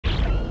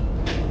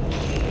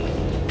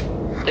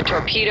The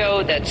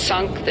torpedo that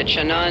sunk the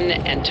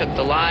Cheonan and took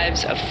the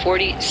lives of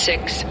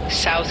 46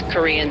 South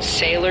Korean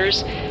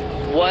sailors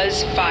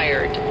was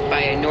fired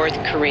by a North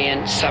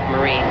Korean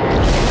submarine.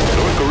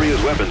 North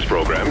Korea's weapons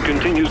program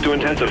continues to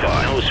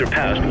intensify. Now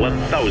surpassed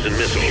 1,000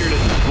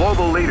 missiles.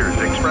 Global leaders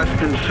expressed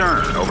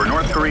concern over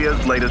North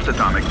Korea's latest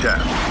atomic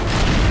test.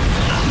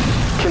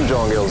 Kim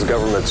Jong-il's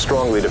government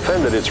strongly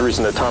defended its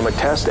recent atomic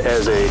test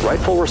as a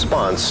rightful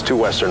response to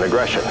Western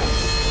aggression.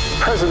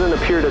 The president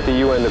appeared at the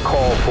UN to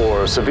call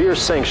for severe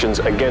sanctions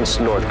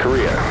against North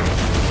Korea.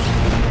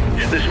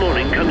 This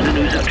morning comes the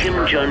news of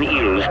Kim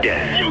Jong-il's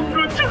death.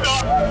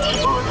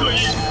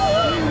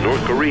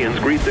 North Koreans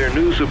greet their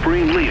new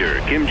supreme leader,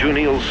 Kim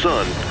Jong-il's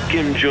son,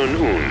 Kim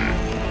Jong-un.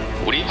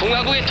 우리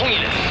공화국의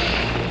통일은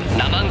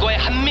남한과의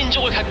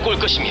한민족을 갖고 올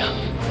것이며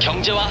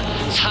경제와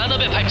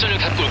산업의 발전을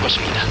갖고 올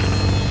것입니다.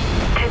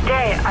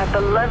 Today, our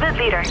beloved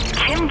leader,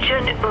 Kim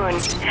Jong-un,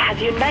 has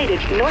united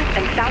North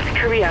and South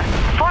Korea,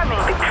 forming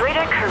the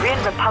Greater Korean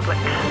Republic.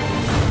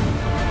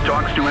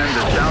 Talks to end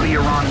the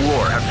Saudi-Iran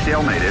war have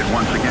stalemated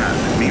once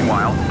again.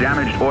 Meanwhile,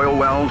 damaged oil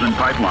wells and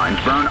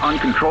pipelines burn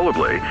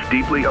uncontrollably,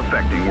 deeply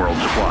affecting world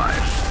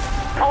supplies.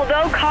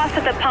 Although costs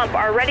at the pump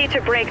are ready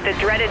to break the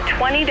dreaded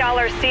 $20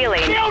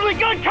 ceiling, The only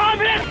good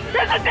communist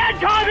is a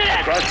dead communist!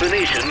 Across the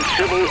nation,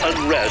 civil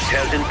unrest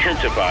has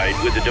intensified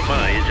with the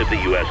demise of the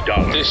U.S.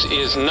 dollar. This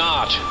is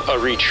not a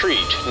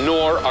retreat,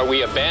 nor are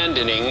we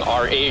abandoning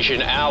our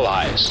Asian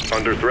allies.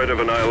 Under threat of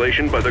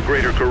annihilation by the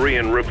Greater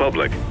Korean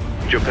Republic,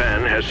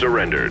 Japan has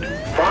surrendered.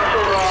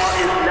 Martial law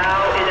is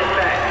now in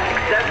effect.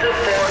 Excessive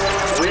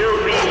force will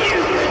be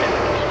used.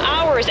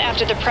 Hours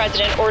after the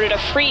president ordered a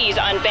freeze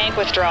on bank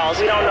withdrawals.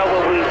 We don't know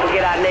where we will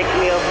get our next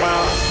meal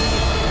from.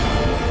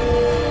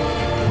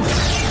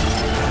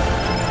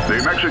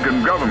 The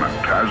Mexican government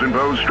has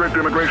imposed strict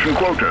immigration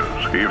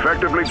quotas,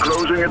 effectively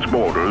closing its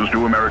borders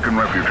to American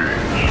refugees.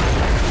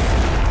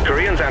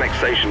 Koreans'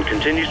 annexation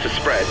continues to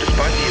spread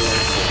despite the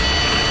U.S.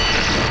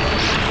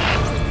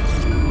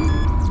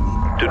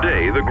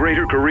 Today, the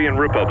Greater Korean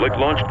Republic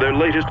launched their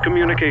latest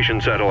communication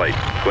satellite,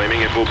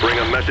 claiming it will bring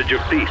a message of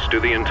peace to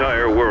the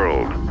entire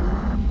world.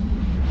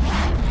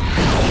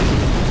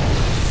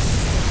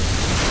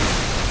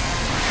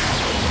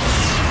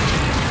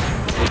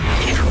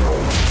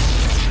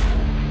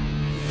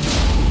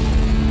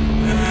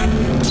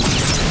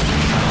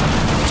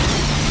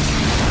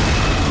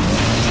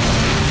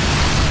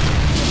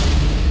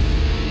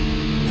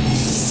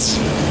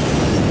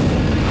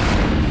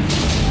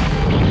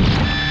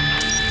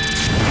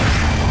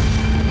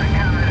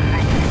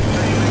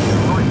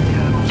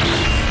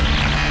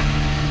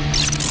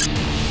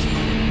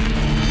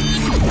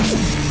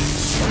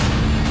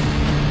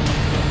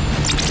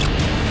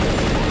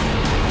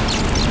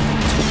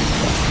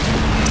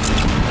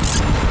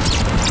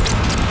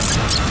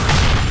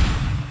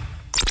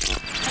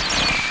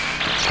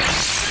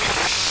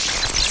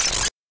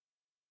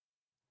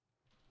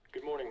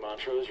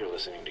 You're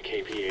listening to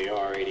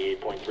KPAR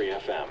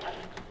 88.3 FM.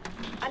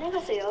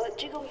 안녕하세요.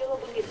 지금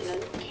여러분께서는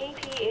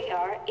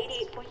KPAR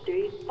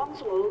 88.3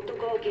 방송을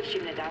듣고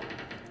계십니다.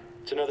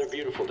 It's another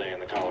beautiful day in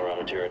the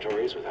Colorado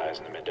territories with highs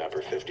in the mid to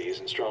upper 50s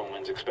and strong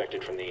winds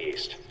expected from the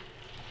east.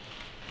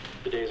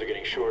 The days are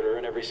getting shorter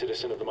and every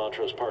citizen of the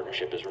Montrose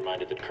Partnership is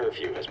reminded that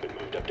curfew has been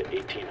moved up to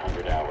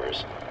 1,800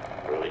 hours.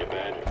 Early to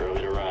bed,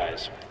 early to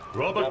rise.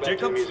 Robert now back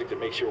Jacobs? to the music that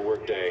makes your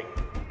work day.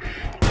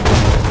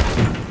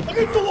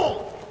 Against the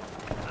wall!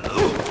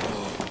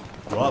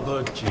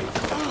 Robert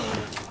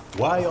Jacobs,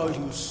 why are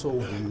you so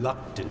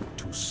reluctant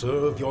to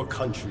serve your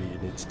country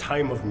in its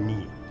time of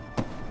need?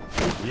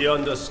 We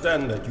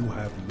understand that you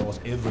have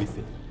lost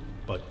everything,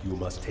 but you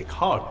must take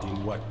heart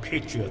in what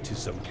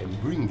patriotism can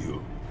bring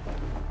you.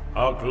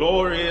 Our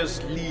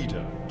glorious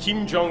leader,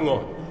 Kim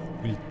Jong-un,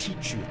 will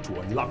teach you to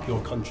unlock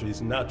your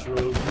country's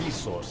natural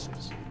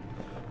resources,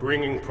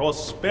 bringing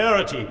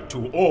prosperity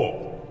to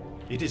all.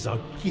 It is a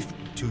gift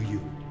to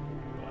you.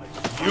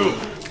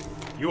 But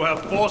you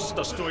have forced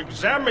us to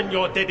examine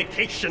your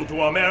dedication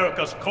to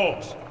America's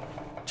cause.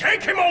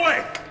 Take him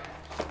away!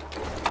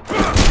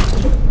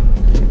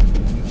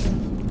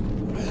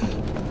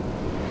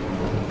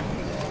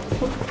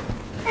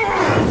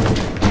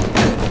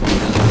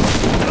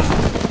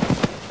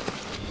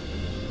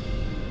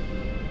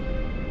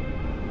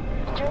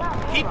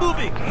 Keep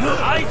moving!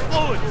 Eyes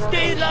forward!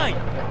 Stay in line!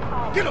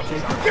 Get up!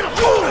 Get up!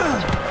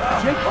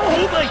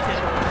 Move like that!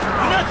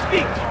 Do not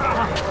speak!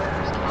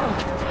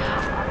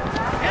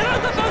 Get out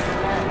of the bus!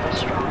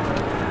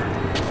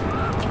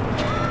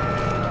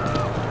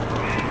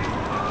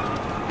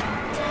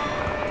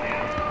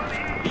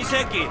 이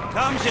새끼,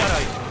 감시하라.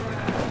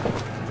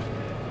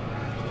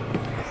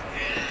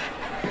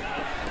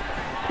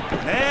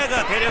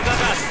 내가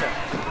데려가갔어.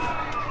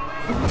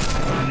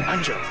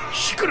 앉아,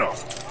 시끄러.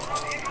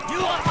 You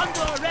are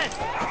under arrest.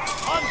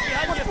 Arms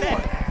behind your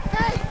back.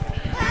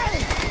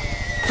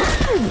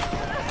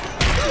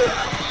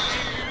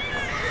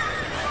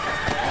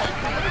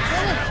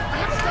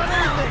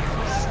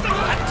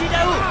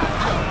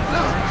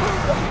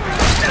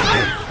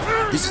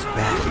 This is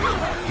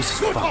bad. This is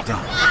fucked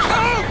up.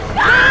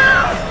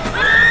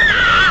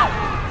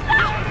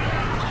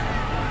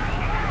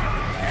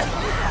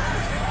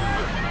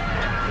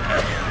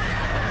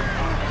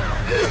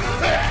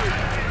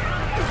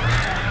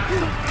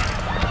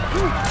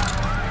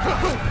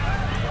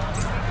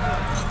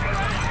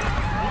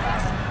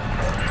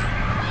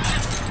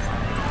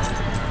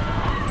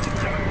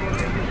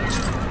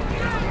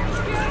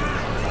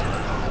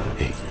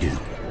 Hey, dude.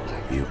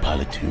 Are you a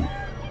pilot too?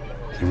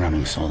 They're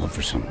rounding us all up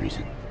for some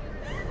reason.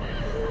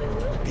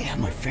 They have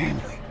my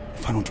family.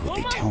 If I don't do what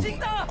they tell me,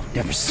 I'll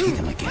never see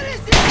them again.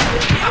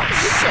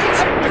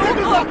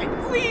 Don't look!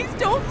 Please,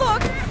 don't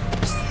look!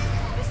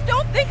 Just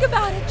don't think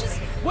about it. Just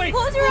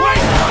close your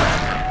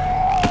eyes.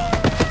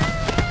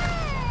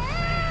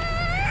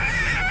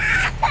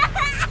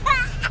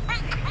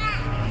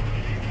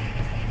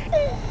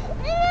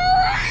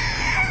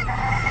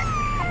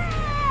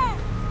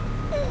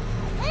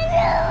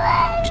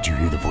 Did you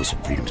hear the Voice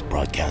of Freedom's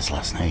broadcast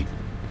last night?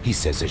 He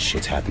says this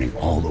shit's happening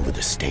all over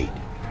the state.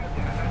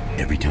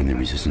 Every time the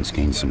resistance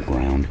gains some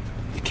ground,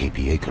 the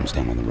KPA comes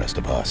down on the rest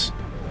of us.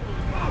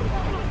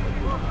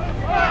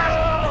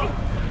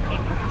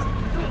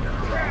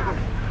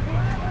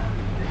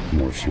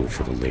 More fuel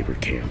for the labor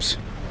camps.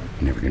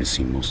 You're never gonna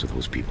see most of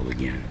those people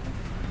again.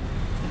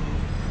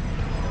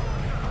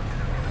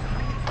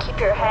 Keep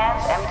your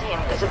hands empty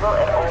and visible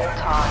at all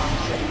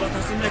times.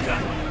 맡았습니까?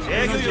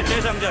 재교육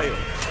대상자요.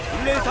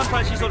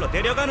 1138 시설로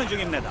데려가는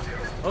중입니다.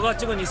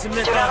 허가증은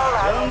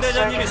있습니까? 정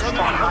대장님이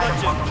서명한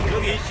허가증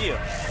여기 있지요.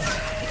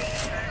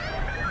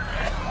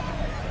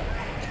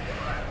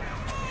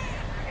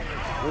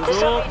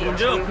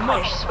 Disobedience will be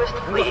punished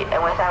swiftly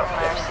and without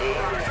mercy.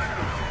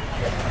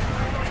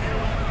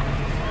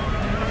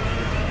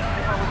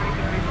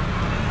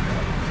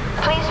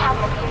 Please have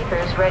the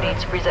papers ready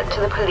to present to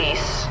the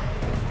police.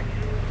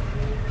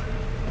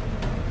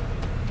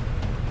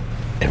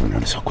 Ever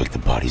notice how quick the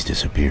bodies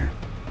disappear?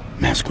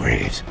 Mass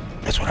graves.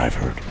 That's what I've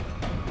heard.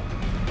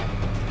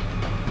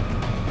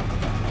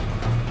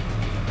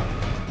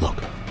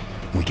 Look,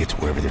 when we get to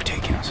wherever they're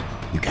taking us,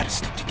 we gotta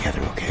stick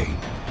together, okay?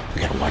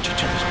 We gotta watch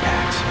each other's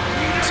backs.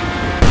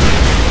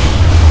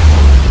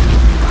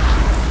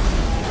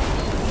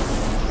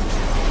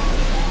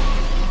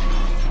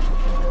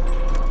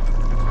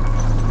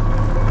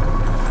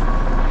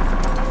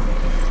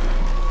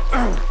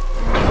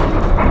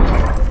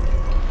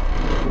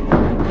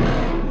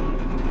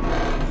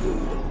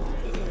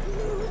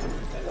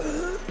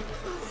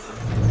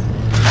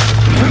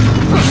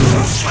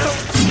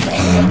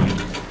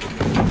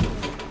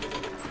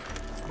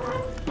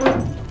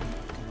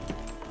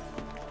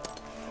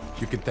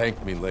 You can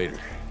thank me later.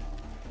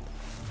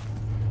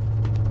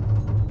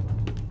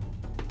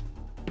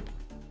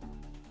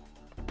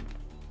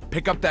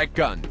 Pick up that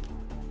gun.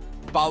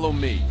 Follow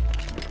me.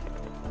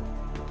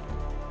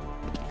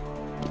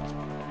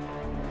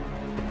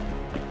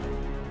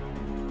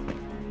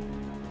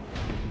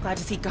 Glad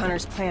to see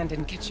Gunner's plan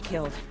didn't get you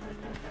killed.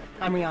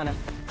 I'm Rihanna.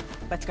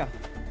 Let's go.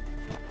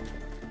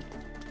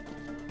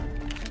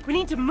 We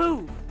need to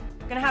move.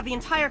 We're gonna have the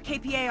entire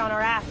KPA on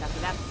our ass after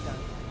that's done.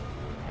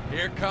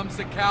 Here comes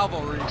the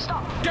cavalry.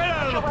 Get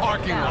out of the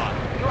parking lot!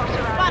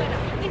 Spotted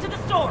us! Into the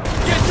store!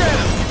 Get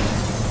them!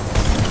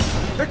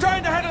 They're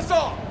trying to head us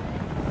off!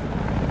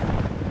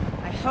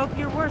 I hope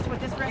you're worth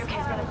what this rescue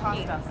is gonna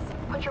cost us.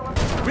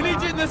 We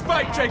need you in this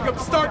fight, Jacob!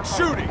 Start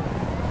shooting!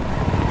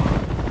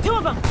 Two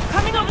of them!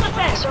 Coming over the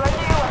fence!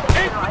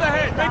 Aim for the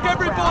head! Make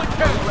every bullet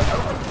count!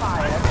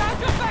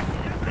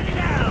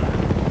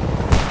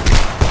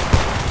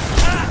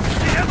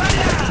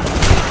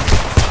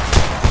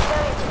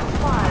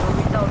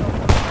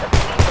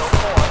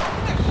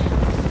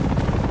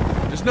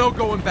 There's no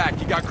going back.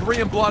 You got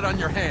Korean blood on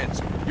your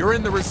hands. You're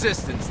in the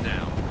resistance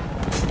now.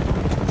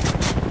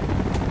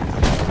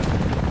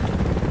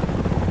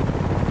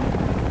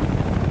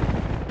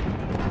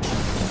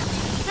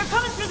 They're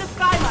coming through the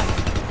skylight!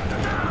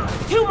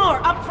 Two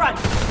more, up front!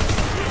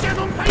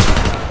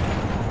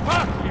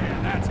 Fuck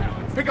yeah, that's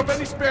how it is. Pick up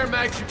any spare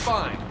mags you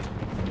find.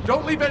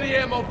 Don't leave any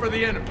ammo for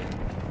the enemy.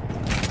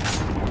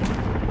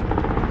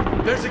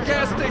 There's a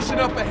gas station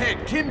up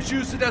ahead. Kim's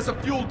used it as a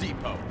fuel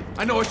depot.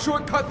 I know a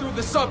shortcut through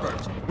the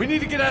suburbs. We need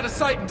to get out of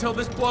sight until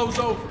this blows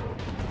over.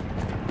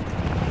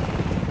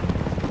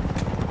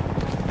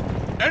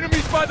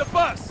 Enemies by the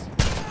bus!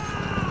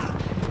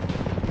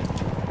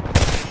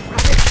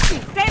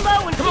 Stay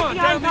low and Come keep on,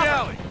 behind down the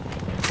alley!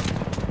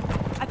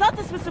 I thought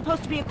this was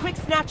supposed to be a quick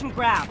snatch and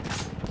grab.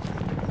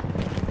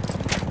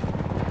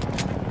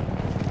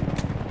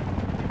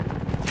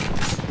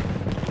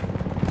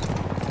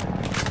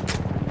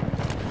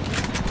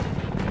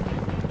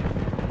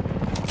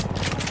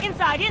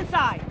 Inside,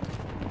 inside!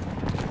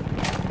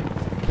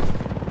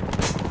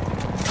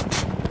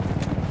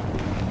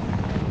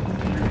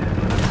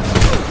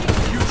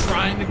 You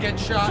trying to get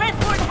shot?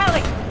 Transport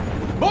heli!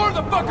 More of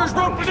the fuckers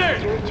roped it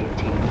in!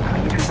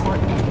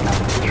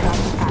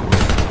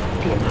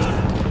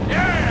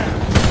 Yeah!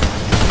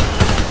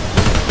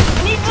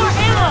 Need more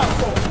ammo!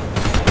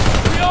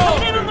 We all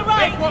Coming in on the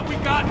right! Make what we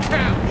got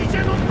count!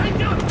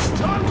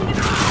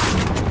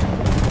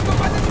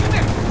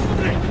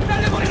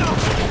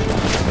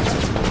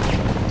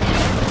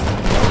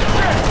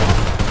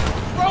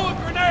 Throw a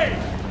grenade!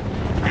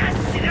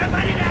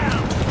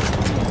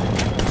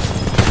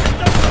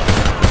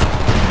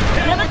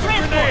 Another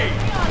transport!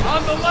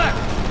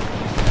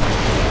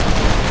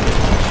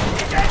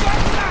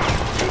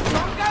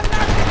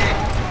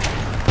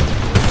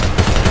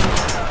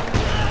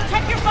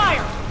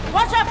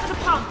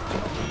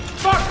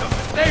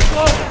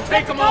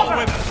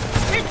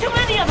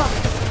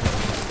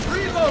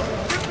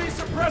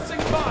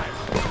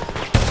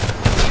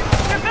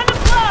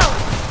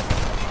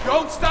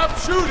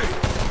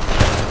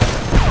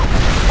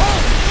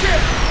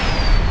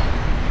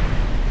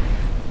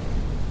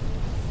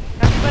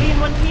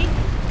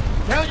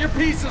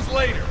 pieces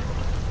later.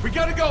 We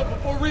gotta go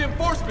before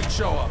reinforcements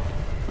show up.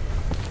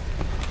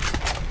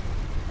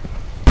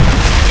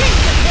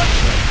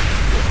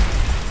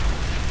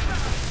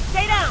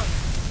 Stay down!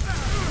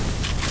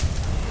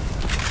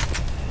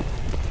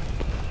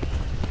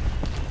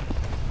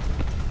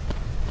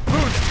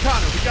 Boone, it's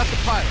Connor. We got the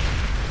pilot.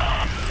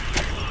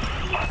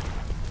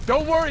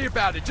 Don't worry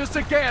about it. Just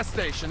a gas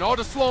station. Ought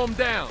to slow him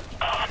down.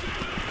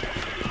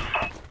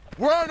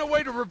 We're on our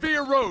way to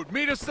Revere Road.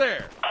 Meet us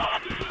there.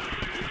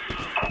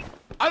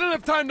 I don't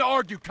have time to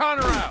argue.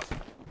 Connor out.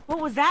 What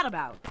was that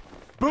about?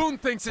 Boone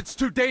thinks it's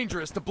too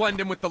dangerous to blend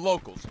in with the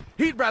locals.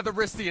 He'd rather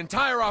risk the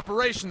entire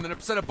operation than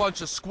upset a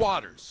bunch of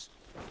squatters.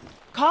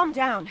 Calm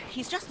down.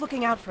 He's just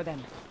looking out for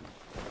them.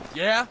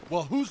 Yeah?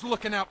 Well, who's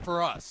looking out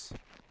for us?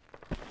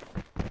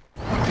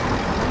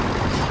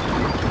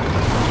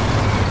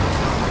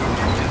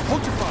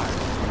 Hold your fire.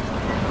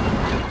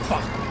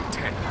 Fuck,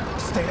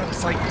 Lieutenant. Stay out of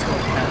sight until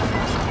it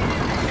happens.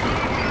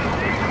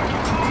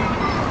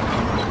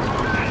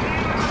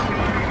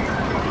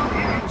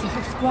 There's a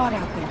whole squad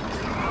out there.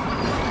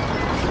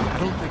 I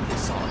don't think they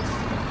saw us.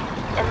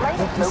 In light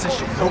of local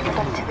explosive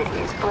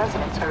activities,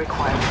 residents are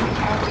required to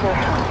return to their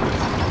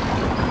homes.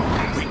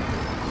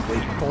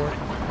 Wait for it.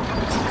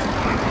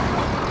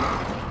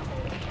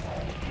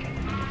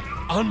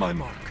 On my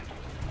mark.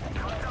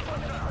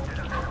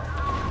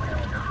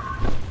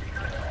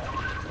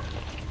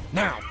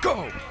 Now,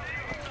 go!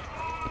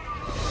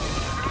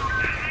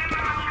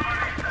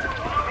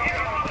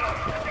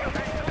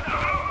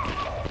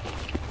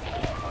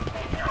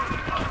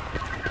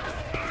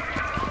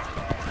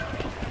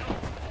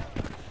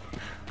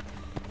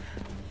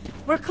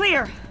 We're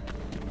clear.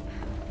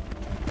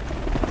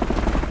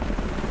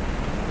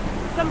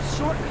 Some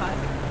shortcut.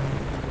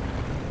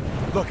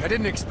 Look, I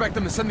didn't expect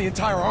them to send the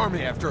entire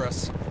army after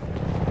us.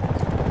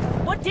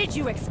 What did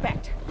you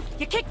expect?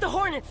 You kicked the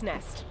hornet's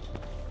nest.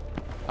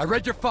 I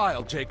read your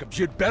file, Jacobs.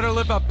 You'd better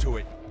live up to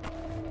it.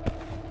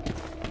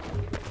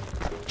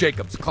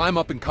 Jacobs, climb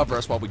up and cover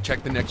us while we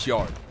check the next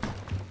yard.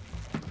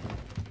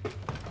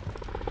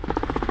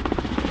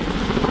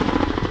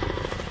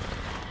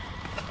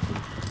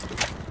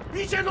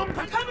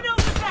 They're coming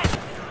over the fence!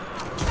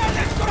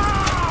 Let's go!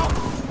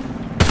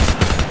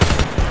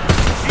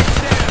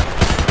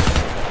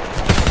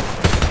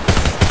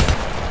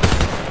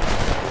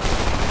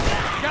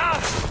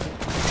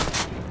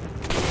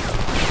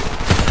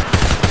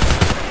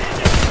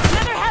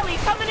 Another heli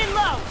coming in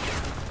low!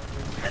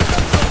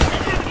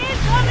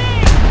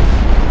 Incoming!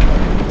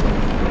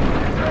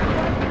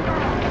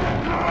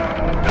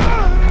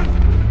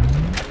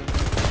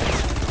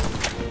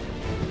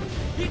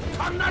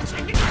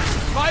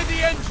 By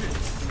the engine!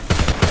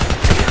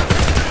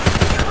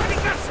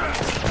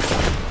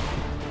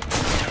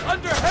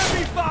 Under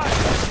heavy fire!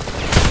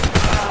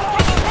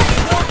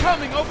 More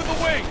coming over the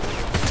wing!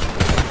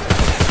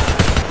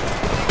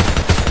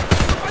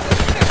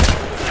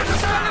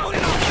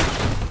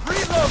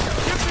 Reload!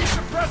 Give me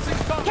suppressing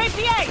cover!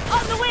 KPA,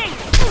 on the wing!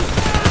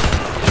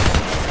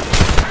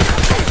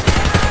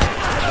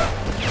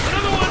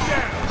 Another one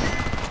down!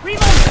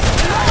 Reload!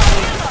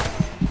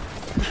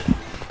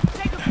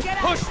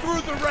 Push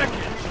through the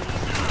wreckage!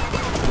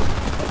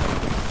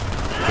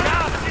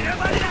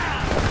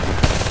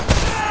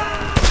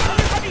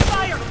 Heavy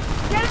fire!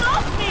 Get him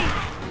off me!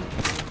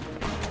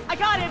 I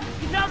got him!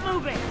 He's not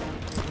moving!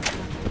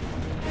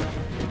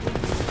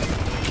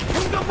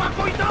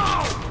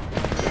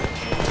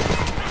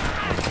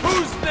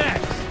 Who's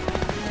next?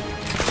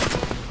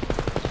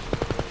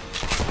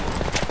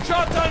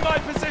 Shots on my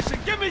position!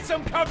 Give me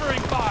some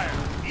covering fire!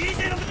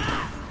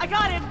 I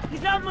got him!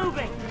 He's not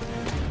moving!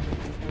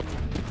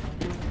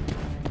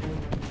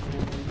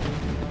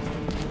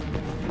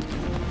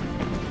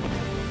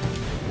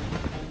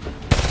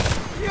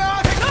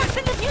 North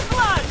in the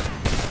fuselage!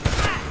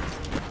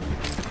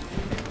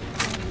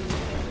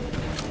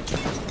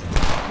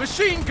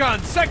 Machine gun,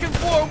 second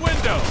floor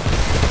window!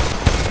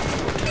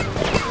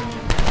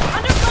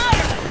 Under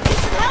fire! Need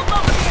some help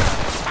over here!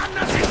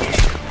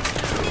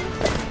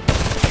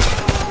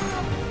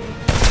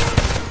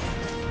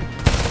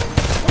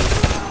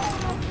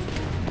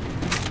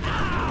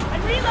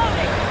 I'm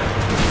reloading!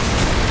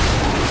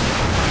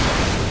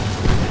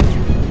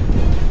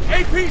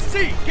 APC,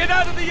 get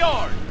out of the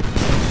yard!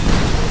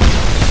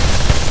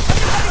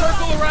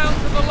 Circle around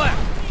to the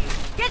left!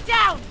 Get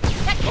down!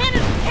 That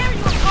cannon will tear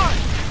you apart!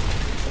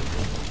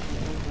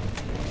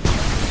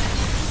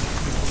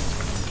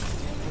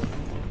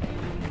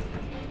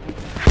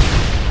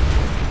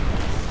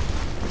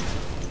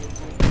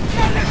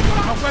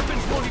 Our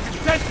weapons won't even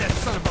dent that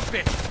son of a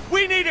bitch!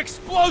 We need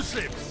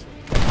explosives!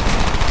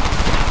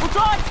 We'll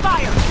draw its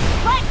fire!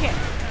 Flank it!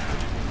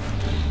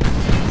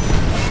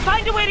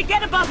 Find a way to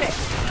get above it!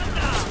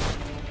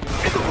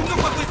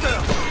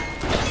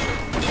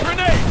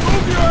 Grenade,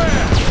 move your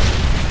ass!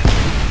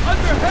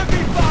 Under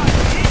heavy fire!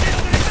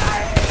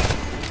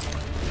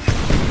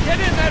 Get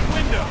in that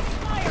window!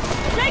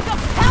 Jacob,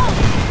 help!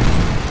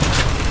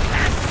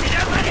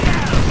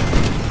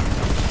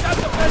 Got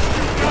the best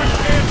you got,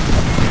 kid!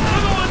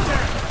 Another one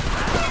there!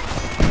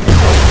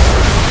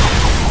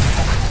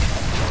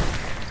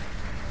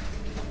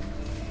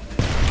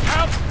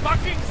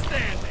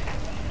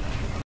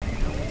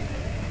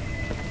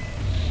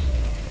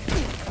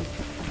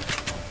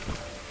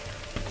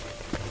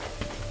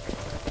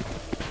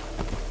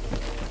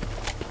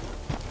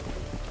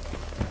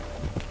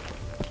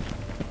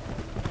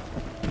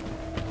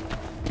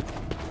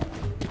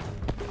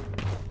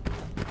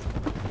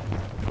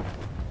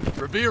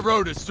 Revere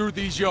Road is through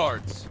these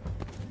yards.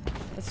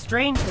 It's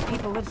strange that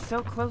people live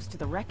so close to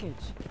the wreckage.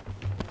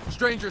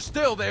 Stranger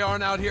still, they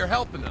aren't out here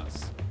helping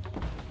us.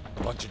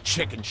 Bunch of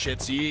chicken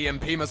shits, the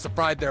EMP must have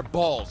fried their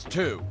balls,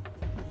 too.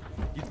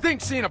 You'd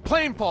think seeing a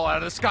plane fall out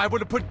of the sky would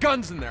have put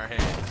guns in their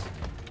hands.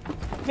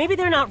 Maybe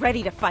they're not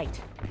ready to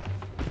fight.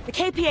 The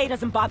KPA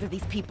doesn't bother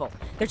these people.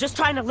 They're just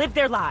trying to live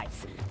their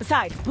lives.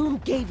 Besides, Boone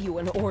gave you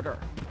an order.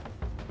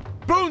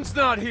 Boone's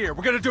not here.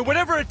 We're gonna do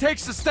whatever it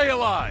takes to stay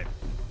alive.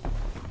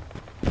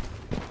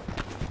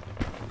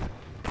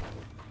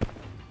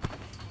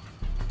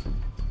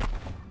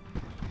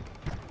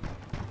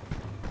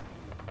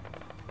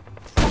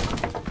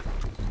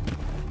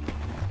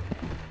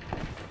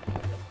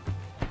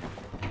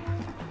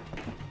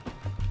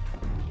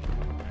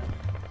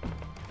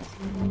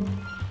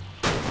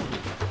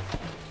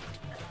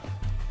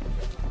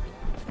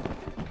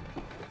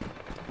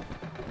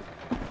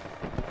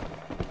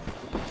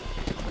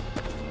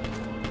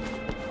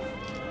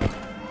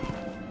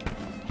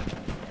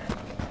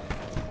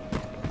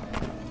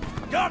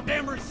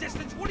 Goddamn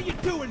resistance! What are you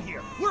doing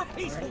here? We're a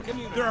peaceful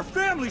community. There are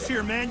families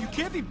here, man. You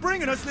can't be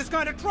bringing us this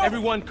kind of trouble.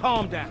 Everyone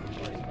calm down.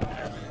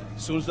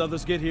 As soon as the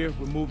others get here,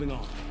 we're moving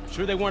on. I'm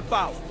sure they weren't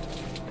followed.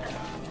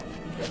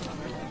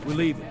 We're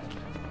leaving.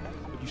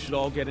 But you should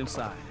all get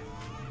inside.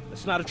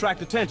 Let's not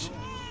attract attention.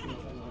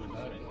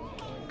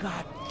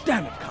 God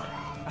damn it, Connor.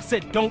 I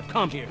said don't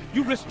come here.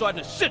 You risk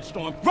starting a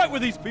shitstorm right where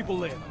these people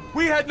live.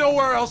 We had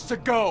nowhere else to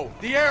go.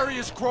 The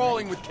area's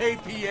crawling with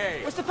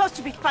KPA. We're supposed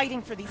to be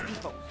fighting for these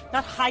people,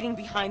 not hiding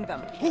behind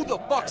them. Who the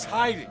fuck's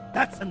hiding?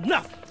 That's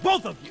enough,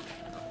 both of you.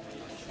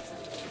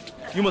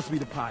 You must be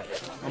the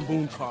pilot. I'm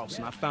Boone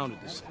Carlson. I founded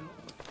this center.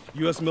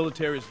 U.S.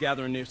 military is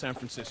gathering near San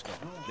Francisco.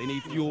 They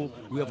need fuel.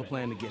 We have a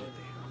plan to get it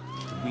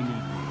there. We need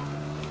fuel.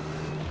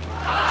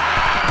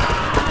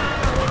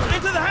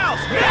 Into the house,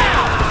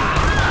 now!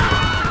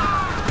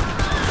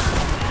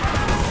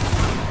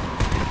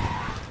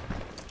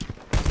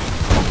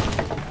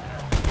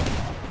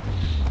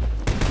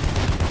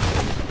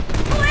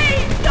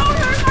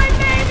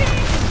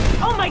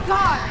 Oh my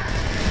God!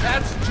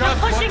 That's just They're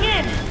pushing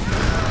in!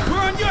 We're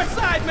on your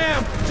side,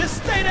 ma'am! Just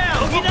stay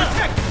down! We'll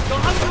protect you!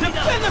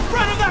 Defend the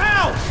front of the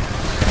house!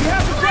 You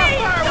have to drop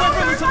fire away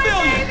from the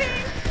civilians!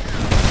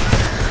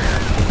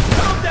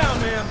 Calm down,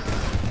 ma'am!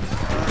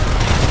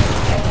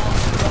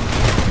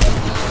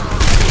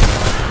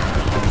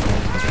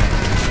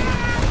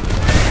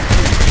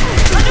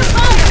 Under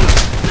fire!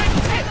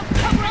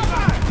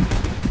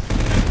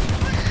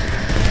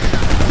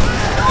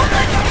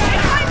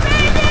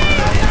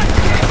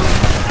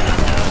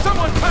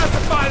 Someone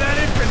pacify that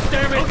infant,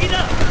 damn it! Get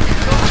up!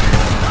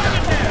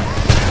 Target down!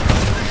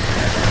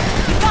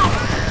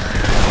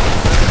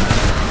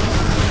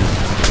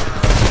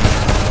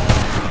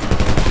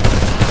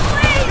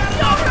 Please,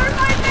 don't hurt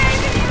my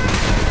baby!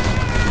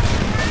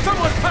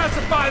 Someone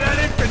pacify that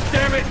infant,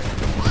 damn it!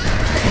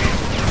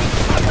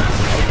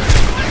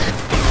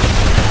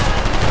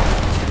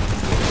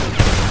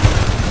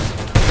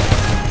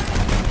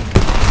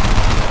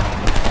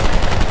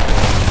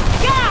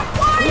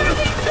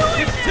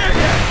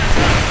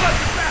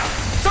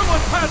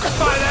 Someone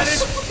pacify that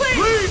infant!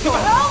 Please!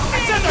 Help me! I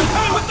said they're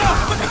coming with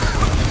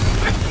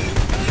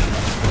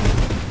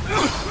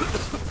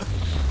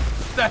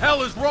What the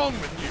hell is wrong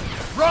with you?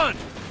 Run!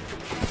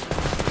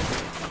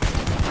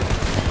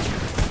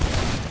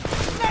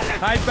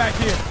 Hide back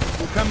here.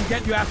 We'll come and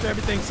get you after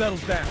everything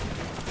settles down.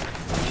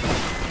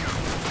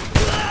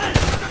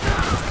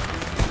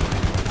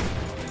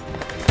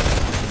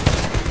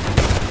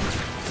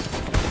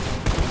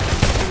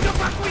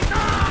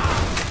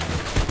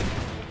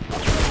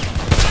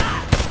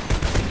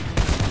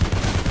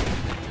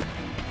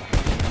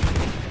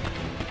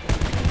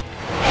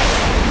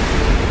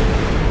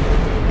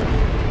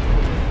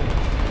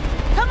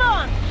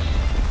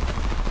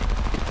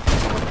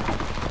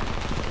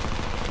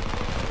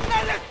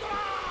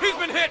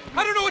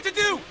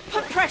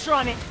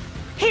 On it.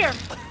 Here!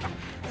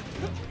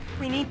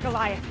 We need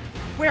Goliath.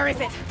 Where is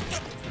it?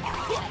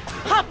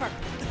 Hopper!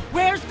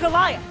 Where's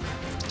Goliath?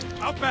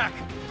 Out back!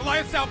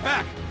 Goliath's out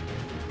back!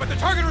 But the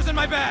target was in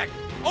my bag!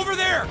 Over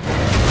there!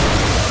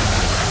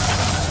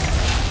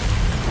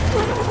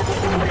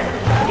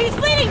 He's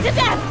bleeding to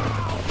death!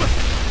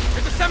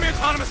 It's a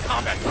semi-autonomous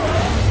combat.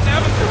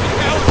 Stab him through the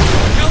intelligence,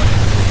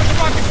 but the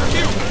rockets are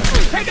you!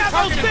 Take out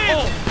those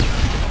vehicles!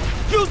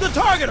 Use the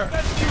targeter!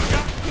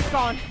 He's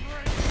gone.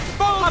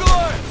 Follow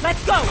Goliath!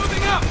 Let's go!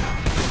 Moving up!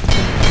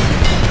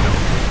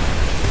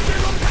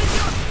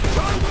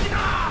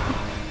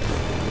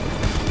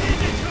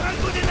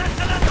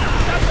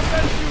 That's the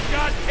best you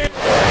got, kid!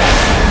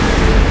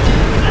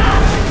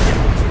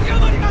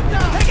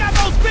 Take out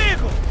those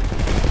vehicles!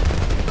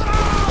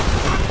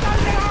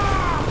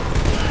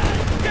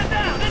 Get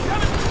down!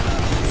 Incoming!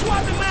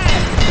 Swat the man!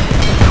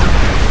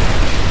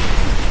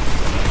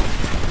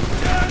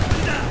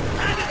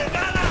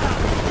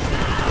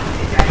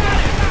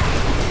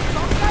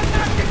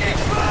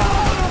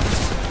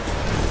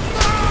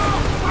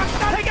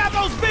 Take out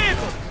those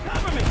vehicles!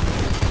 Cover me!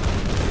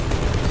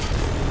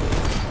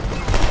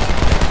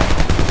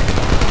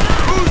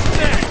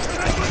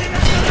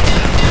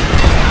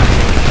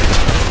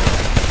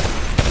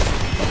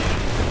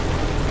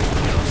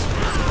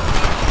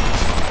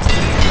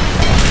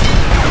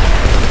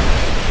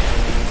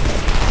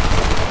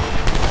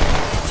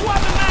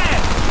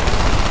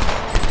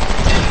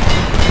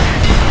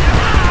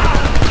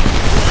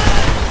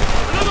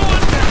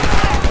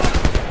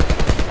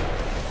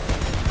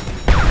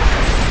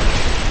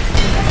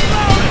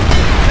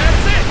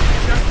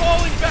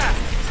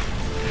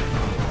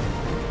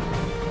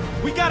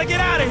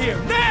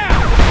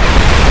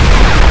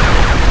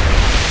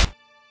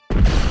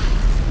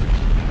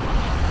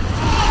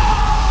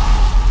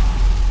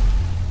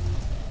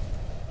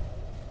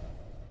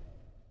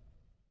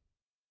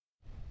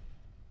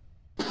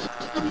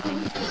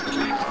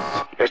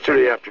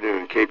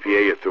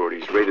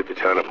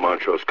 town of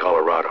Montrose,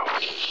 Colorado.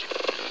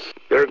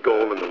 Their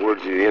goal, in the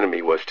words of the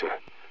enemy, was to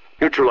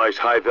neutralize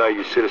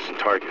high-value citizen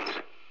targets.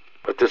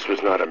 But this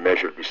was not a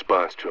measured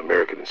response to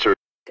American insurgency.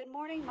 Good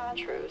morning,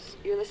 Montrose.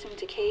 You're listening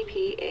to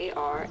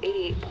KPAR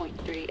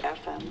 88.3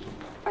 FM.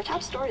 Our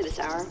top story this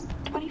hour,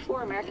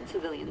 24 American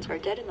civilians are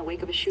dead in the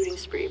wake of a shooting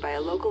spree by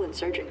a local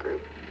insurgent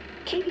group.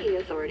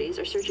 KPA authorities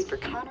are searching for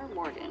Connor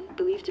Morgan,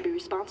 believed to be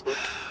responsible.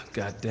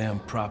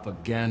 Goddamn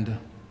propaganda.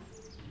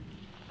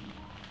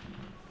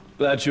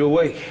 Glad you're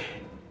awake.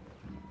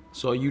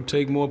 Saw you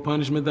take more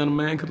punishment than a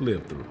man could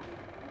live through.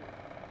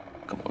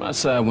 Come on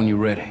outside when you're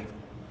ready.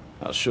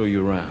 I'll show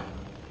you around.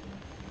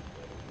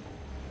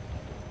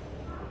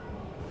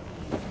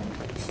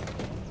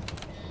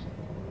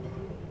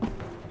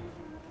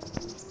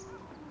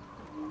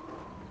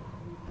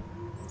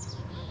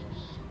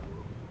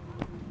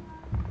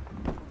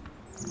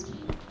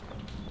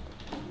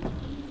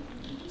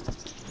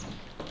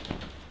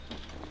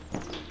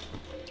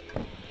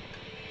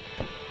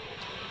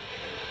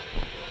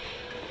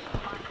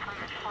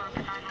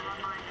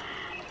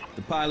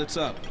 Pilot's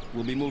up.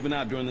 We'll be moving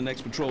out during the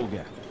next patrol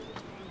gap.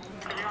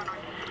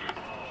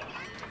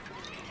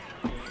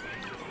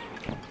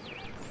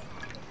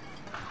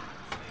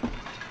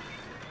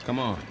 Come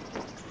on.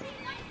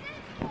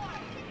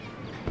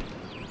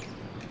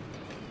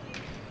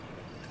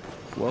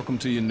 Welcome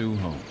to your new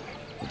home.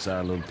 It's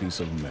our little piece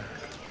of America.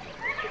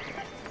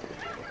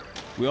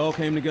 We all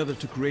came together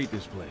to create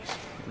this place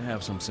and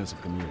have some sense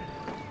of community.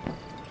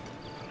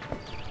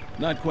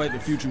 Not quite the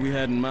future we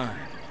had in mind,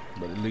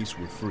 but at least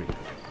we're free.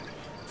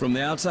 From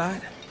the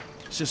outside,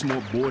 it's just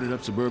more boarded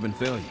up suburban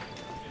failure.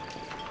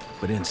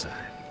 But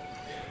inside,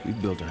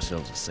 we've built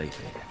ourselves a safe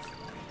haven.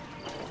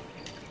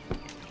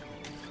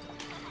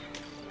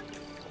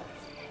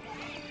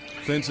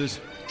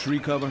 Fences, tree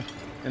cover,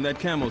 and that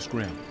camo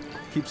scram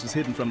keeps us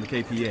hidden from the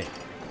KPA.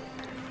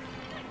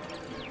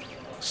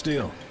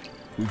 Still,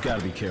 we've got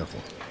to be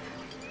careful.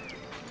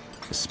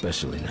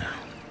 Especially now.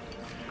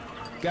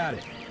 Got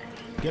it.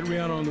 Get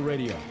Rihanna on the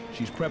radio.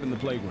 She's prepping the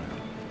playground.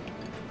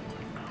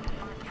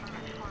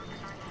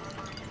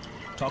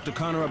 Talk to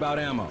Connor about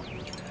ammo.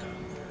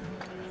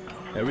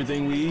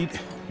 Everything we eat,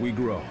 we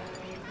grow.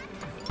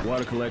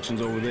 Water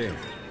collection's over there.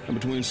 And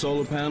between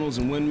solar panels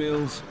and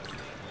windmills,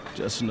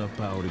 just enough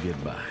power to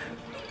get by.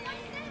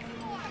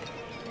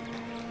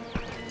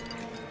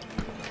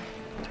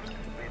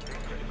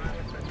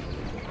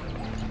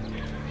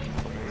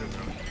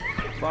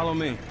 Follow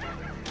me.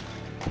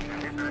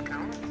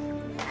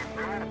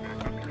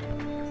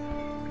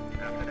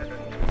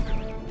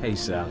 Hey,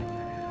 Sally.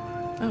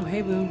 Oh,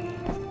 hey, Boone.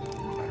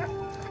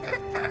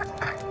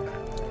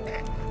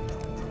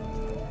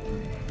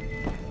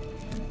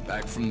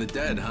 Back from the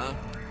dead, huh?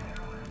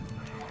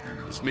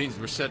 This means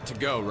we're set to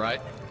go, right?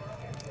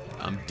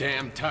 I'm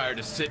damn tired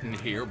of sitting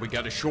here. We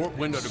got a short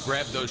window to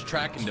grab those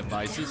tracking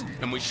devices,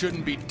 and we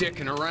shouldn't be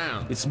dicking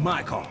around. It's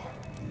my call.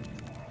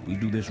 We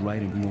do this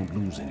right and we won't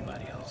lose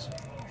anybody else.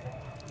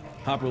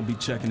 Hopper will be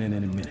checking in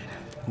any minute.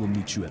 We'll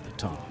meet you at the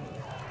tunnel.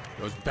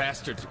 Those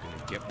bastards are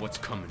gonna get what's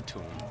coming to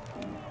them.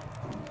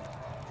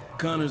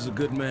 Connor's a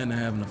good man to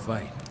have in a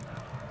fight.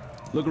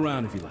 Look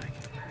around if you like.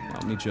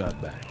 I'll meet you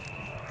out back.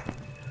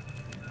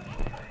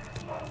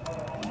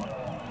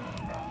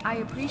 I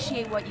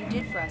appreciate what you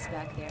did for us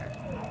back there.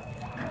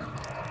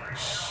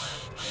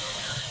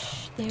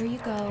 Shh. There you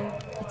go.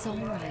 It's all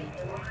right.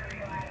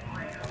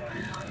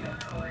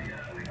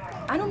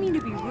 I don't mean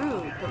to be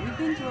rude, but we've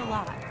been through a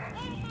lot.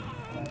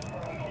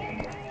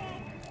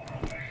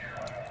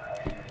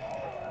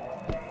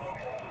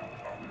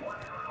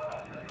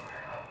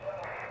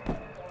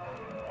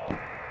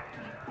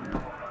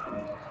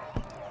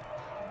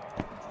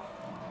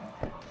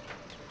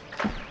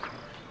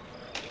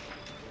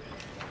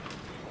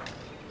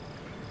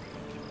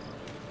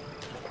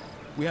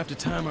 We have to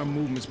time our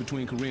movements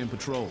between Korean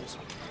patrols,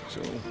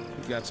 so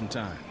we've got some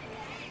time.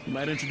 You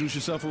might introduce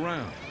yourself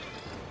around.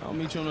 I'll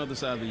meet you on the other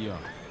side of the yard.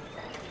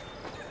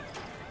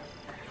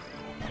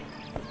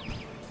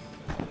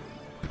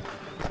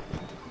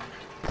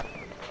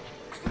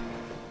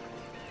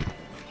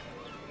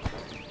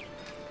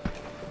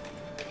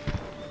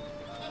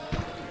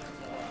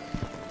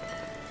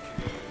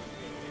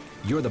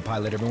 You're the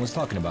pilot everyone's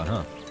talking about,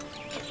 huh?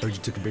 Heard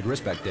you took a big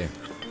risk back there.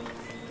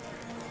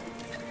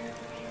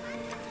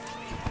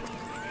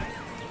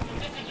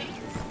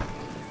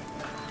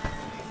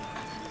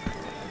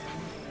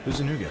 Who's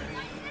the new guy?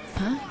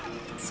 Huh?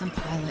 Some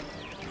pilot.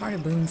 Part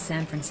of Boone's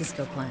San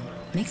Francisco plan.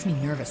 Makes me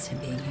nervous, him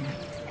being here.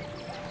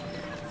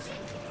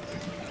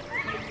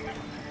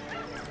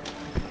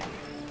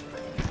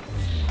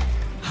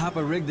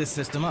 Hopper rigged this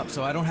system up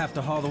so I don't have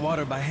to haul the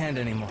water by hand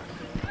anymore.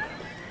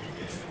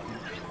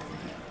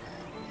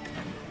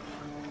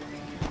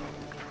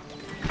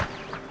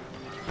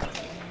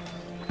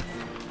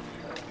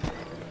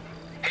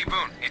 Hey,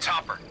 Boone, it's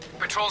Hopper.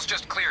 Patrol's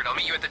just cleared. I'll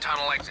meet you at the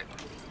tunnel exit.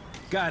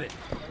 Got it.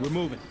 We're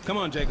moving. Come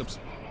on, Jacobs.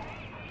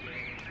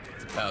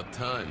 It's about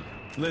time.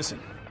 Listen,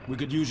 we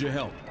could use your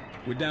help.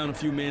 We're down a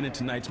few men and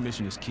tonight's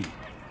mission is key.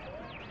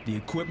 The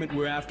equipment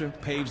we're after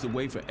paves the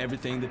way for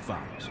everything that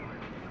follows.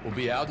 We'll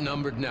be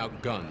outnumbered and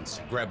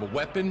outgunned. Grab a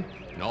weapon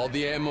and all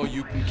the ammo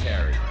you can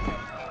carry.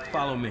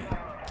 Follow me.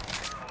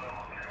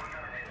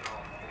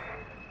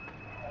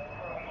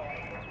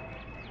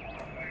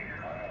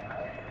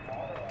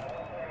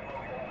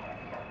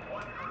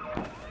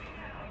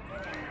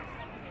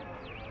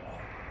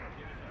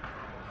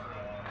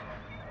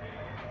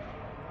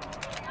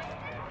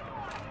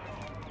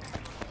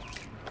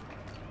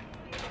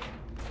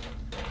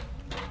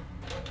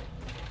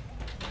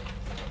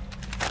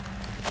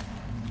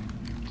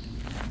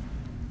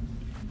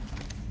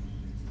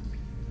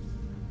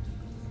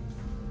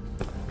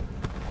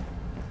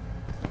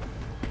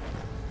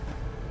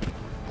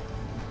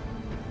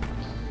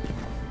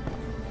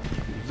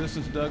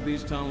 Resistance dug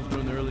these tunnels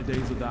during the early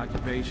days of the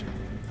occupation.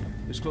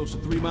 There's close to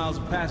 3 miles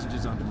of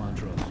passages under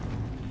Montrose.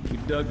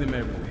 We've dug them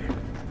everywhere,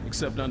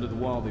 except under the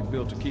wall they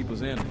built to keep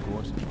us in, of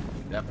course.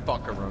 That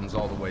fucker runs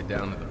all the way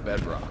down to the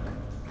bedrock.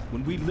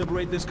 When we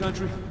liberate this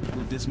country,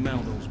 we'll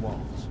dismantle those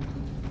walls.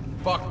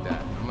 Fuck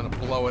that. I'm gonna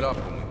blow it up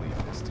when we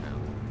leave this town.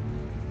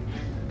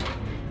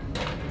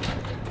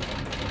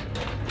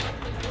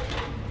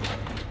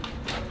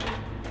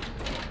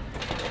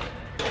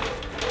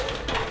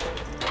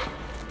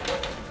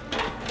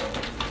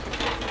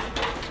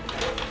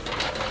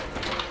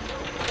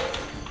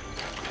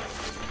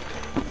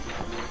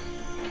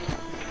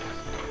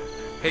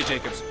 Hey,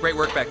 Jacobs. Great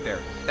work back there.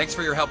 Thanks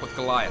for your help with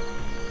Goliath.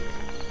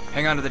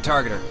 Hang on to the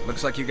targeter.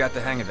 Looks like you got the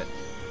hang of it.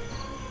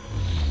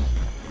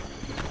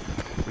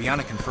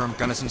 Rihanna confirmed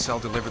Gunnison Cell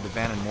delivered the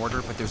van and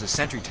mortar, but there's a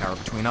sentry tower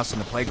between us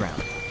and the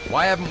playground.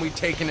 Why haven't we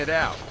taken it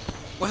out?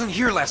 Wasn't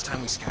here last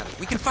time we scattered.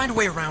 We can find a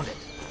way around it.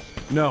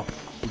 No,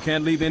 we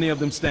can't leave any of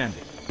them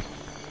standing.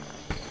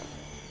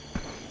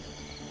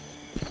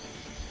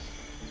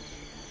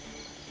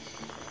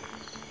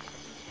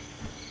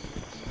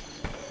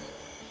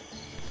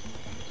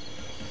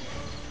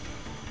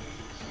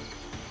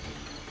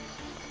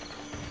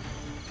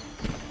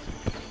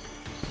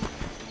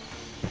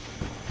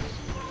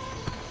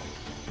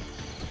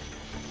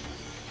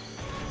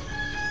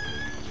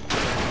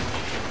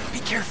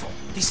 Careful!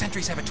 These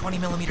sentries have a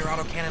 20mm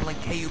autocannon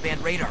link KU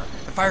band radar.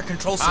 The fire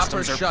control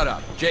systems are... Shut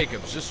up.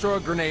 Jacobs, just throw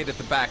a grenade at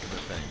the back of the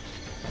thing.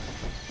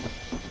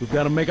 We've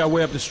got to make our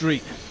way up the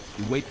street.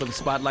 We wait for the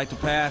spotlight to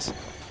pass,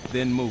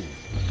 then move.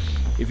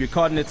 If you're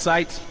caught in its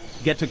sights,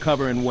 get to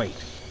cover and wait.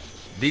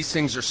 These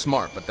things are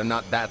smart, but they're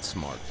not that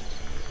smart.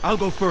 I'll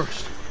go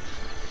first.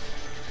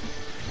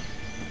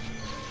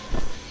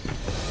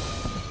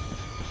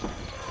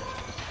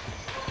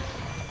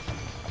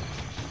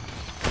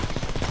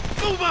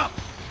 Move up!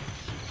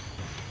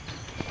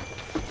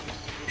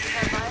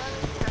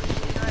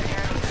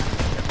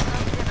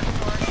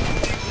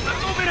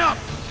 Up!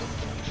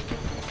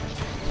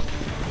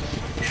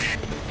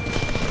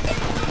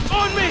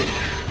 On me!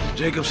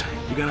 Jacobs,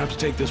 you're gonna have to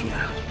take this one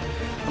out.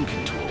 I'm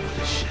getting too old for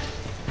this shit.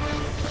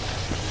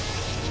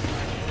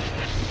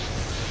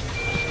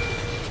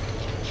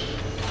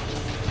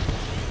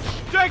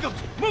 Jacobs,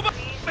 move up!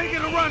 Make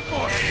it a run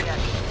for it!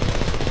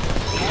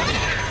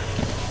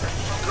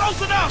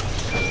 Close enough!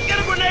 Get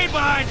a grenade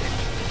behind it!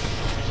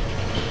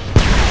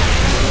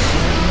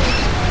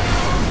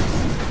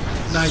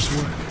 Nice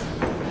work.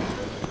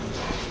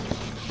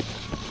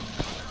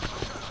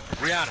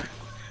 Rihanna,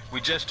 we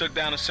just took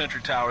down a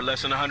sentry tower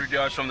less than 100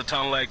 yards from the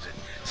tunnel exit.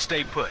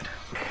 Stay put.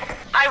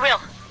 I will.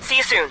 See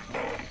you soon.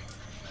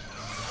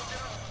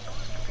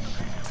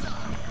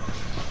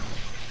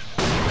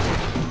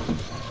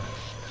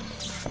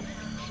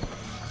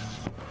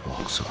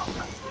 Walks up.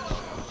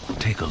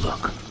 Take a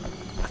look.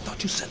 I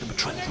thought you said the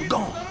patrols were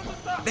gone.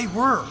 They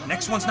were.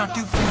 Next one's not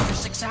due for another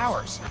 6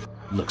 hours.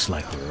 Looks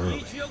like they're early.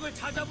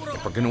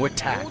 If we're gonna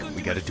attack,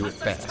 we gotta do it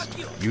fast.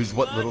 Use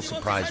what little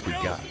supplies we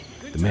got.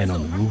 The man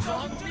on the roof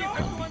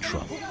gonna be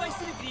trouble.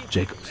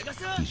 Jacobs,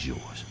 he's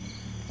yours.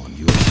 On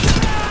your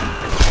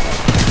side.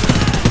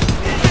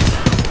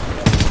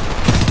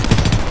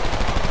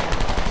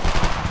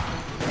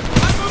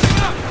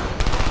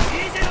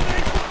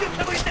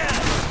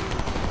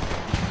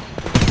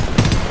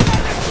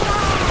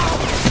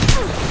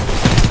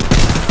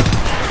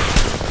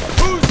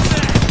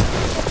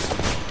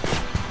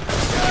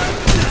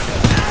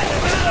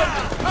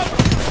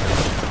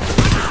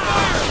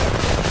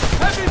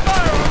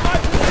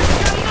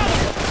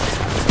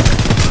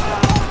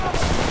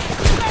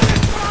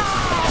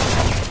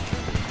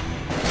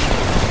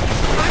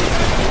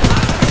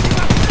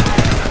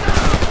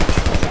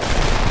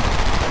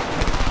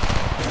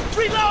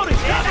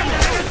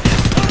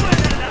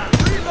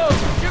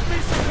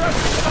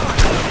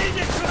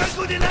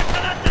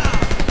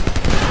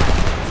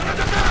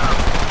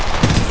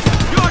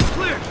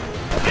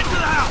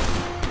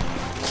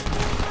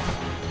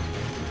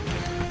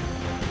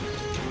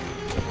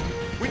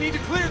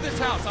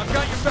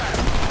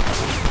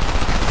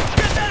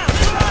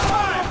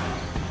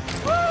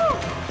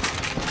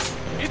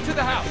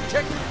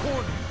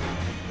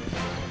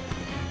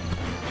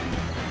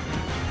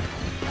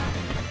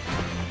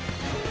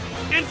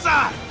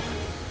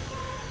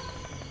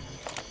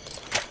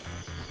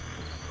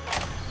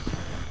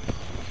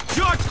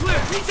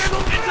 Into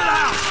the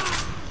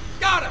house!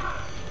 Got him!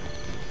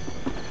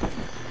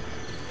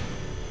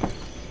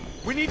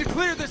 We need to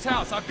clear this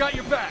house. I've got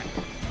your back.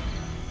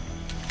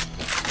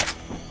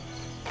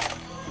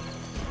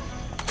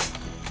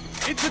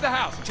 Into the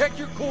house. Check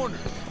your corners.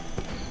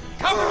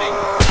 Cover me!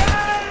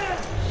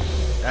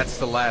 That's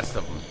the last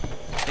of them.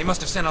 They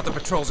must have sent out the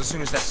patrols as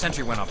soon as that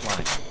sentry went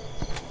offline.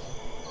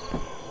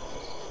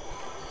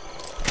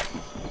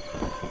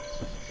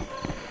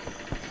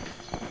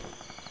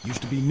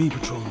 Used to be me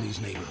patrolling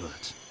these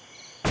neighborhoods.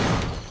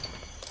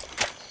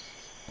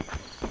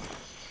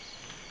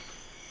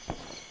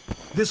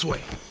 This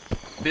way.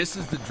 This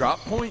is the drop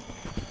point?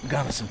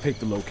 Gunnison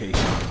picked the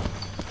location.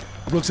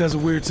 Brooks has a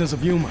weird sense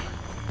of humor.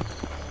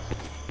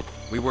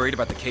 We worried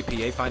about the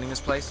KPA finding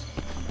this place?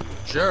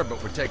 Sure,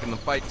 but we're taking the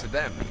fight to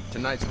them.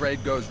 Tonight's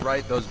raid goes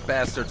right, those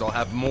bastards will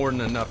have more than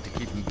enough to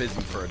keep them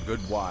busy for a good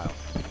while.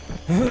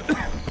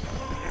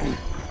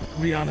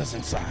 Rihanna's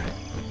inside.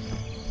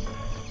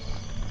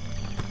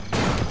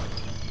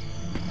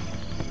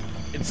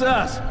 It's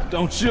us!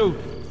 Don't shoot!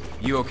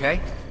 You okay?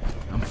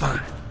 I'm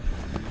fine.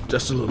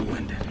 Just a little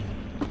winded.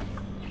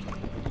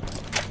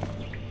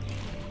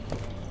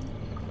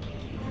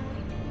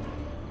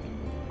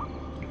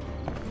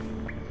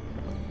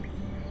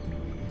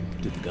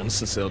 Did the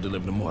Gunnison cell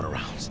deliver the mortar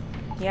rounds?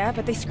 Yeah,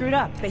 but they screwed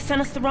up. They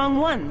sent us the wrong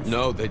ones.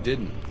 No, they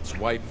didn't. It's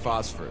white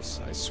phosphorus.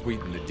 I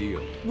sweetened the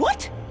deal.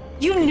 What?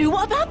 You knew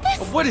about this?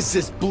 What is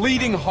this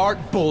bleeding heart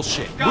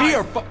bullshit? Guys. We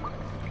are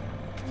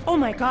Oh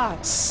my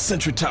god.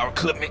 Sentry tower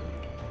clipped me.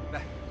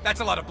 That's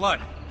a lot of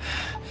blood.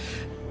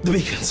 The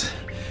beacons.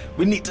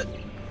 We need to...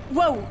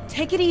 Whoa,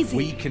 take it easy.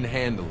 We can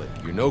handle it.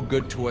 You're no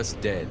good to us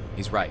dead.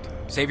 He's right.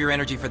 Save your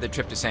energy for the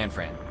trip to San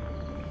Fran.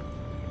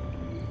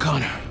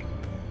 Connor.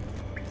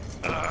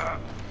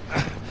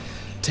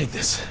 Take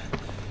this.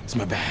 It's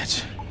my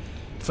badge.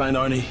 Find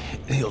Arnie,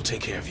 and he'll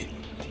take care of you.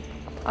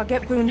 I'll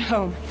get Boone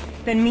home,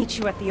 then meet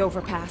you at the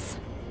overpass.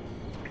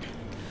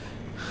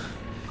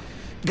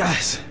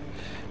 Guys,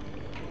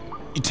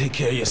 you take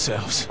care of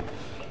yourselves.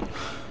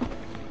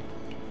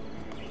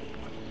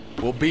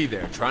 We'll be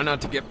there. Try not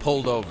to get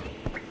pulled over.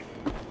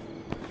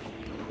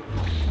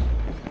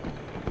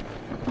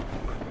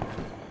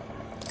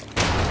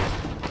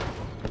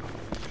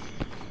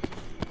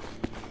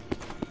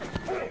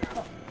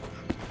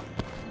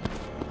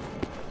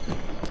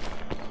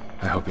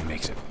 I hope he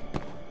makes it.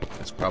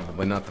 That's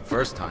probably not the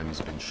first time he's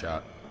been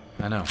shot.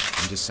 I know.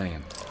 I'm just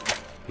saying.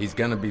 He's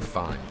gonna be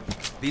fine.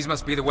 These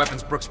must be the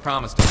weapons Brooks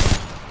promised us.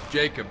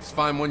 Jacobs,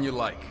 find one you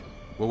like.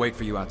 We'll wait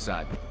for you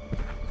outside.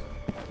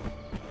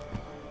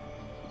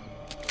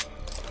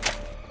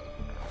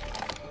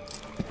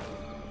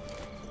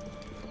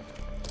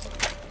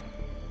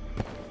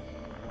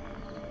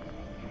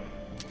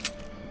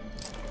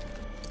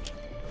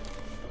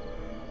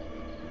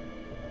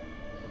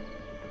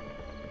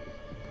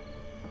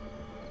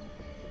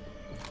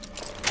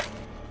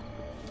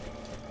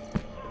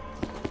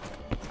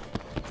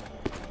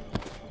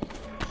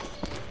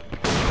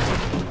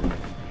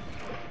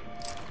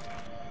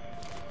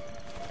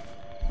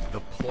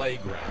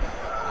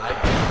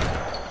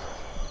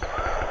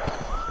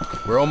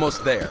 We're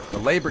almost there. The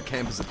labor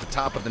camp is at the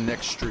top of the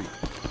next street.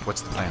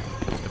 What's the plan?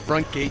 The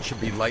front gate should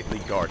be lightly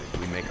guarded.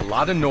 We make a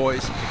lot of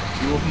noise, pick a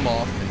few of them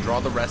off, and draw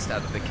the rest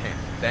out of the camp.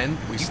 Then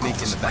we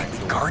sneak in the back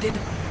door. Guarded?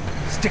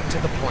 Stick to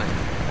the plan.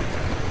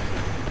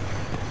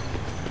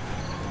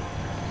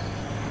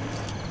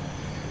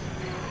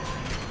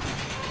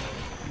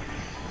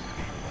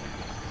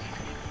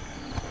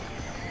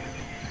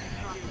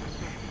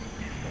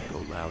 Go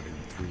loud in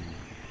 3,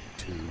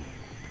 2...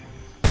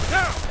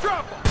 Now,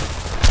 drop them!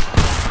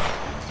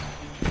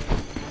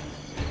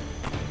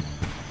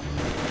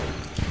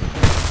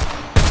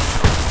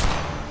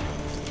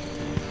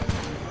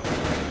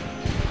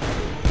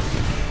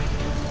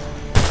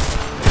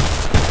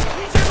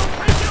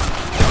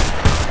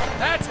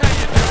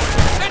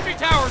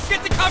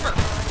 Get to cover!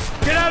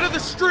 Get out of the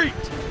street!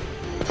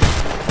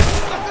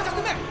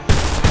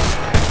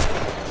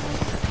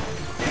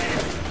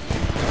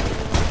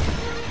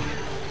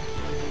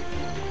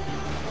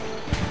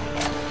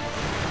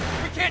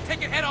 We can't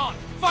take it head on!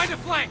 Find a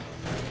flank!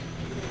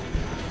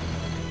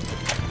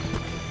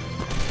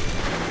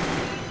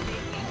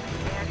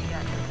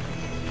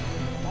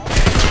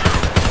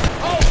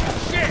 Oh,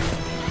 shit!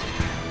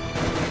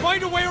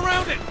 Find a way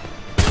around it!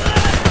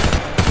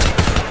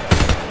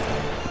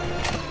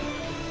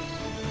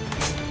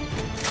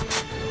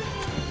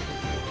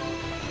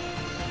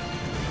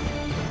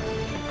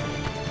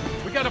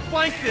 We gotta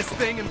flank this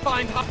thing and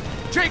find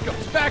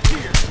Jacobs, back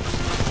here!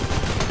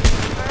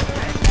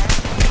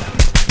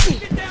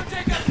 Get down,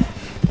 Jacob!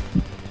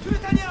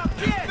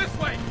 This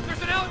way!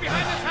 There's an alley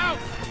behind this house!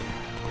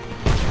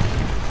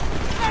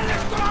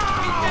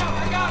 He's down,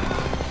 I got him!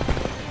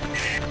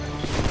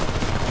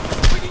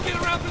 We can get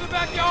around through the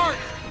backyard!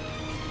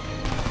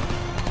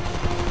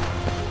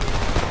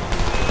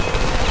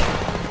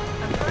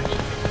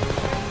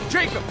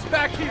 Jacobs,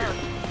 back here!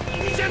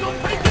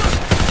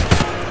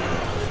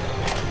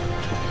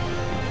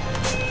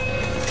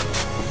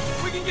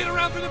 We can get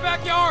around through the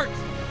backyard!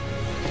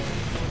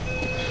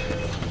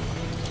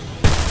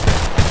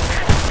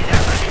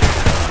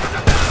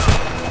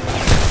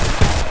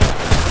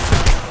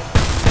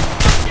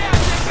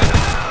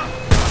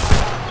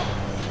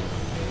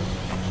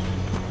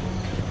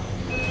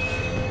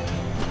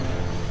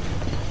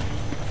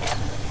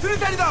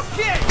 수류탄이다!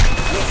 피해!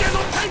 이제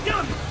놈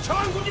발견!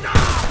 저항군이다!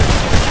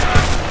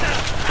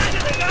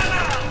 아저씨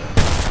가라!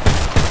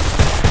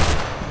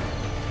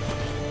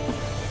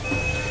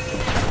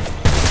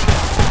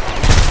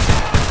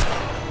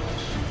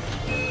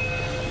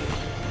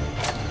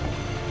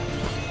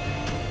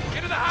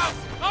 Into the house!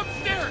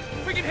 Upstairs!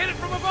 We can hit it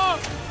from above!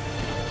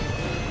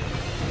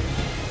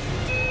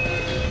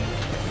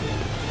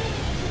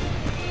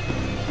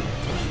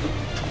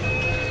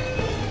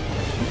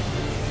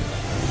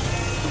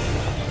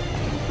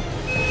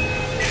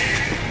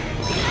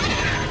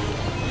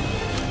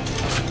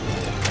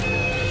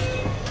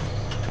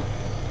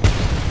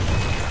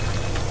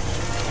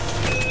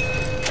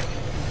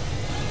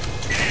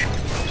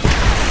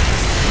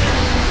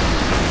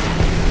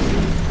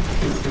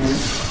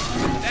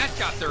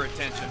 Their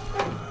attention.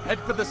 Head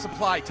for the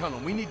supply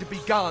tunnel. We need to be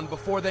gone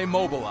before they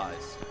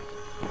mobilize.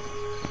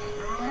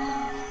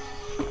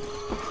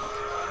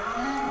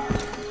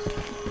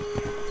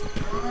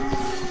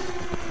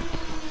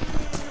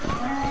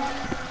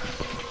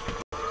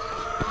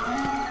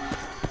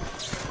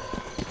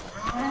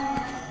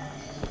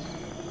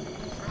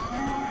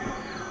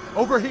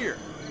 Over here.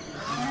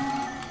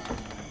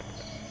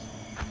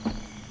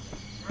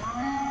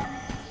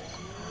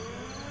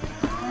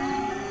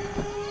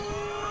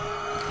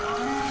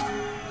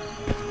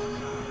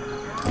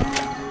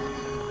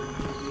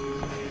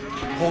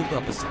 Hold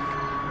up a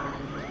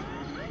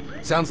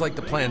second. Sounds like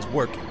the plan's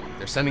working.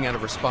 They're sending out a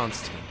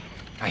response team.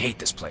 I hate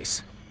this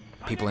place.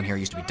 People in here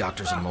used to be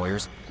doctors and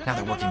lawyers. Now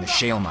they're working the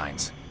shale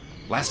mines.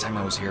 Last time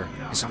I was here,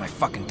 I saw my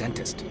fucking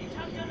dentist.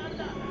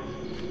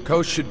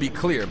 Coast should be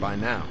clear by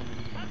now.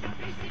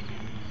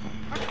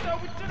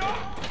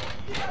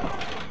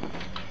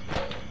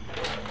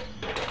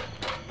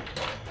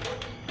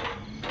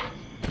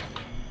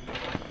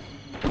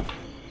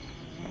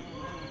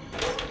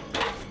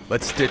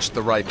 Let's ditch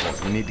the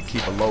rifles. We need to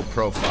keep a low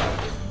profile.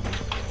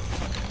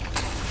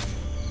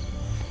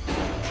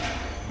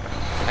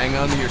 Hang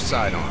on to your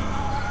sidearm.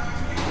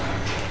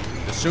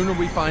 The sooner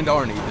we find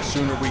Arnie, the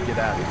sooner we get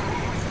out of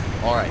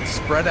here. All right,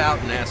 spread out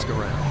and ask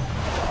around.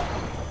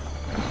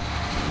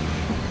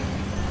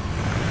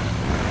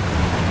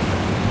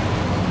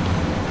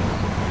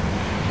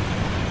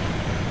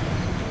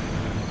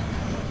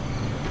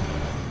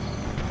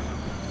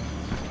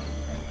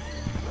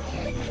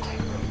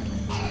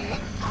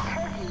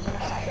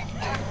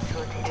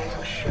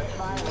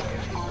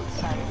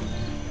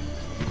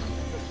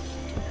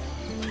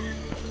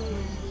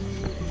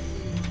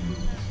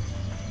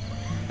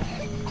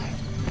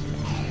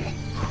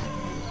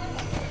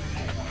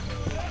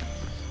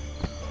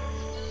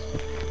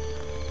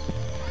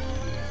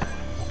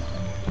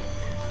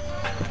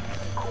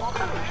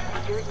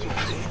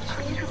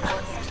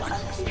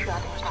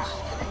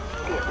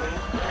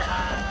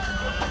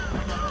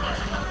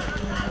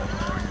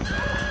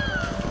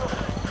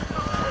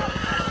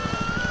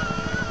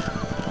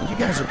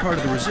 You guys are part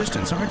of the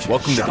resistance, aren't you?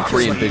 Welcome to the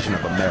Korean vision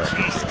of America.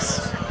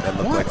 That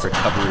look like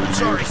recovery to you?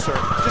 Sorry, sir.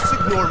 Just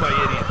ignore my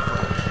idiot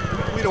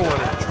friend. We don't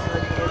want any trouble.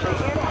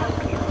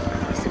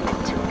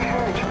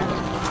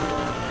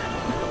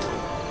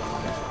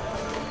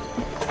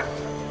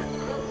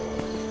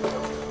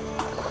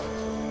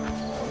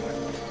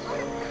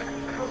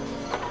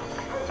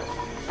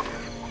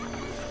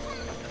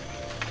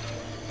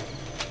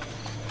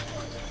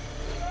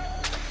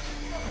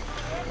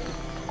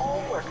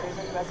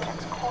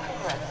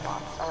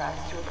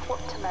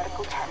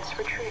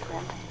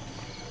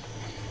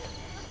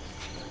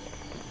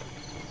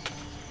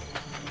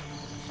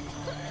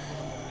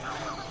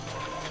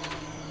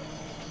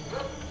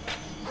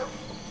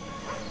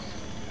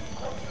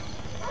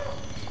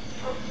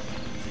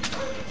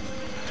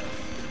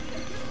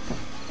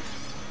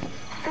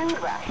 Food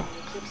ration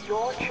keeps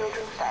your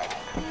children fed.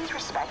 Please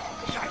respect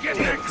the Get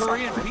that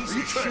Korean piece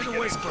of shit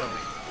away from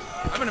me.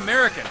 I'm an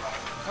American.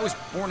 I was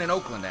born in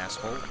Oakland,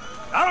 asshole.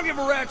 I don't give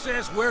a rat's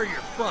ass where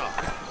you're from.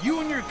 You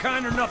and your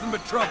kind are nothing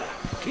but trouble.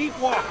 Keep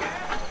walking.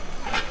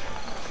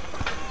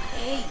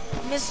 Hey,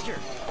 mister.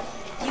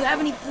 Do you have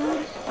any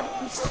food?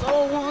 I'm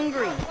so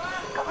hungry.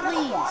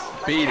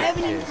 Please. Beat it, I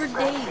haven't kid. eaten for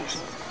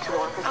days.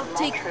 I'll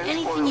take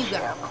anything you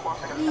got.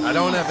 Please. I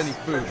don't have any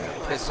food.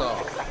 Piss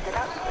off.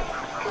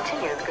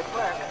 Continue the good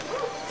work.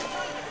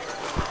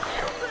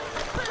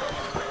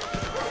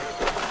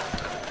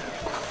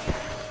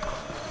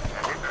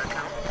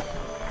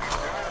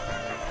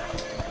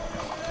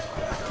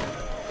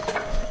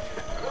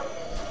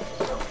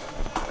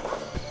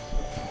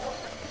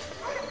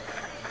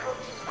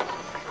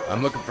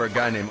 I'm looking for a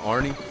guy named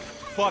Arnie.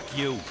 Fuck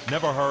you.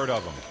 Never heard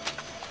of him.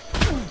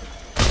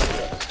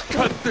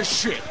 Cut the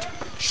shit.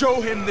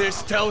 Show him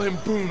this. Tell him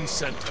Boone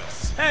sent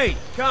us. Hey,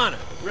 Connor,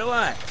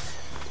 relax.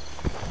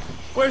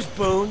 Where's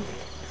Boone?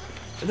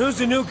 And who's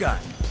the new guy?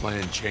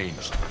 plan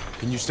changed.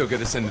 Can you still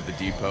get us into the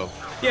depot?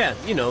 Yeah,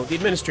 you know, the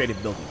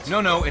administrative buildings.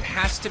 No, it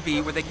has to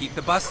be where they keep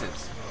the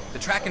buses. The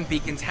tracking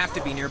beacons have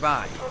to be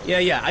nearby.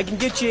 Yeah, I can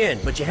get you in,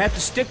 but you have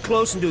to stick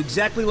close and do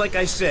exactly like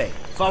I say.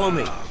 Follow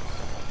me.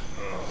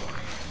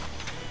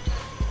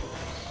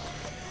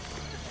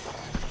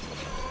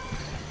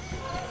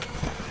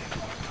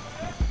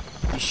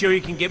 You sure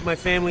you can get my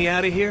family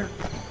out of here?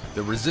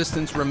 The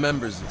Resistance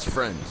remembers its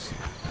friends.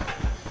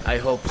 I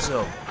hope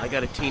so. I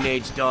got a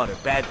teenage daughter.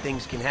 Bad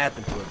things can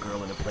happen to a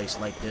girl in a place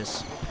like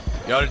this.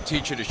 You ought to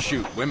teach her to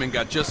shoot. Women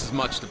got just as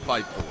much to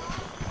fight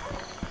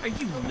for. Are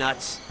you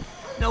nuts?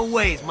 No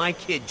way is my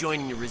kid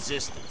joining the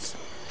Resistance.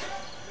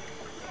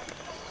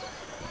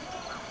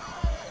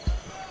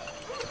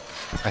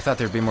 I thought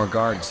there'd be more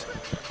guards.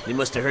 They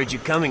must have heard you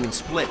coming and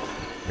split.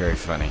 Very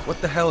funny.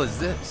 What the hell is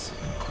this?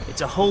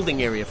 It's a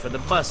holding area for the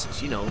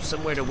buses, you know,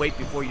 somewhere to wait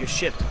before your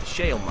shift at the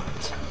shale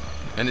mines.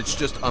 And it's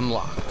just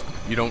unlocked.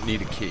 You don't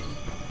need a key.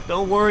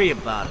 Don't worry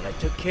about it. I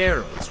took care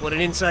of it. It's what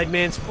an inside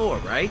man's for,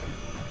 right?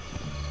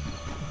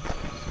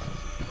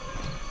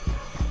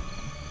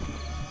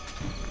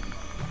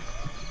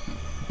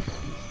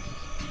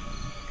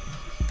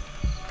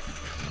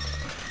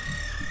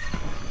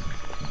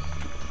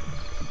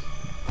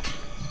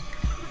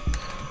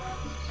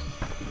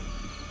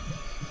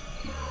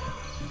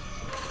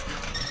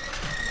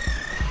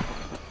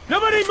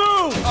 Nobody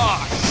move!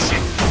 Oh,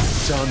 shit!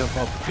 Son of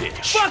a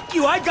bitch. Fuck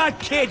you! I got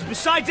kids!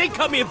 Besides, they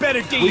cut me a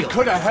better deal! We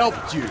could have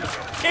helped you!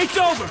 It's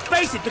over!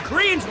 Face it, the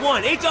Koreans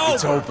won! It's over!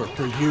 It's over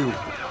for you.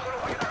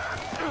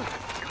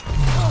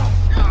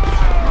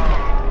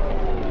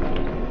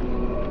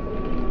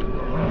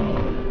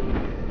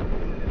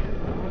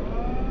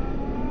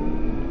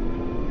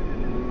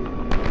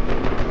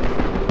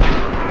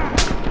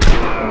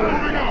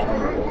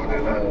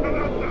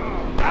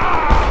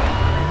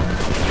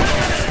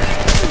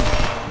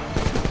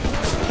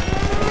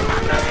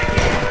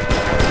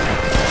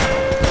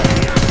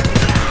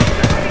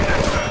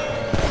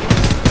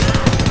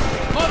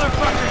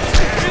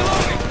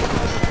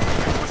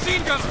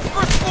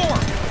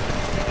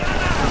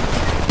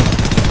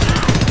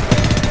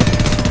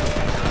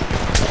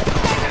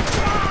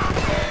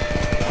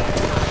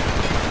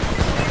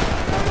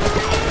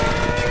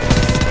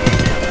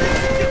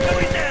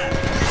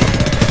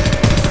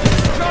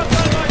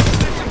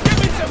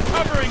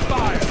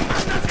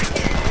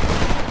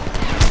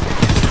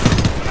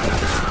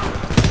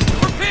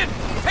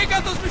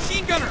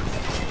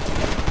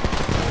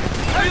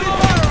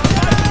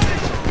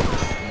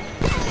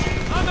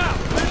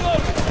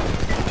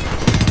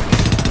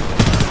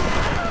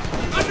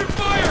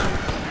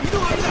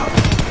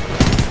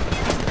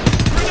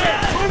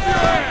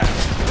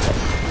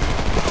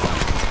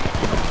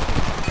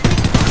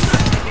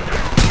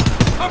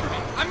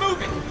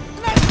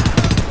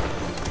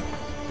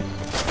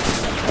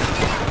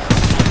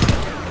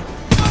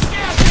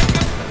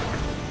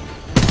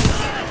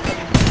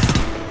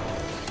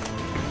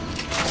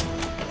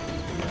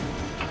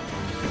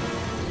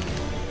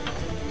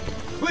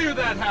 Clear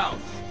that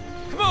house!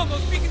 Come on,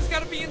 those beacons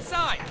gotta be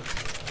inside!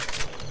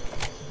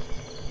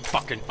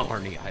 Fucking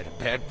Arnie, I had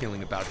a bad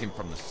feeling about him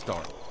from the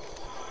start.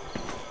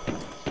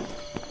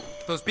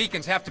 Those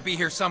beacons have to be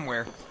here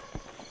somewhere.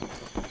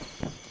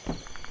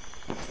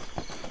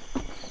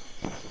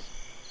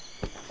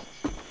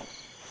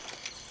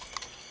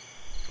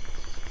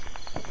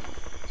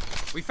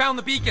 We found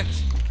the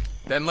beacons!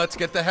 Then let's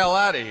get the hell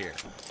out of here.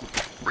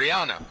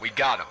 Brianna, we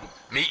got him.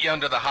 Meet you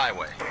under the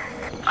highway.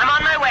 I'm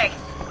on my way.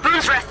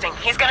 Boone's resting.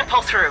 He's gonna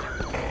pull through.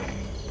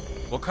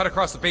 We'll cut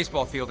across the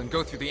baseball field and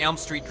go through the Elm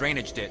Street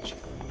drainage ditch.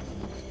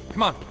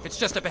 Come on, it's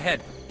just up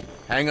ahead.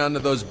 Hang on to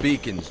those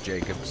beacons,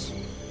 Jacobs.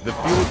 The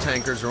fuel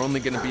tankers are only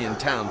gonna be in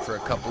town for a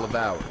couple of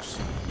hours.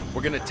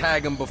 We're gonna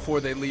tag them before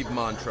they leave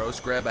Montrose,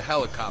 grab a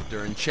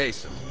helicopter, and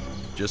chase them.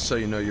 Just so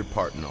you know your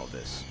part in all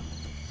this.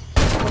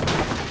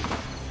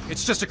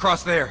 It's just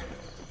across there.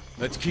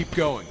 Let's keep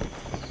going.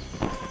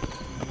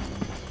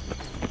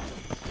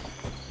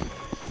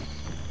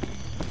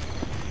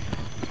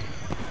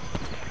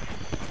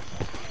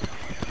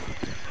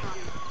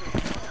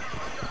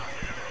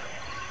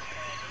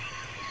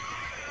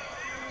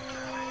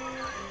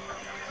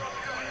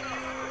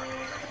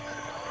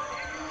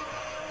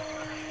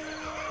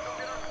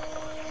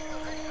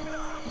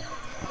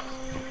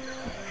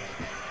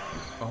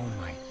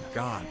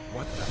 God,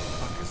 what the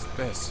fuck is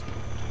this?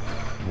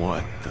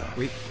 What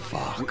the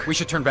fuck? We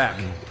should turn back.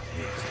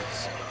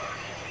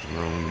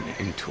 Thrown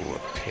into a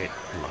pit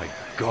like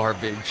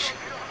garbage.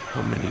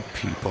 How many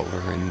people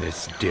are in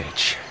this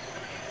ditch?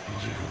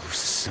 You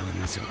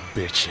sons of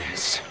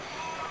bitches.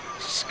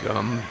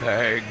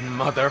 Scumbag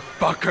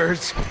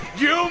motherfuckers!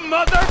 You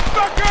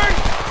motherfuckers!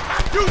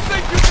 You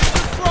think you can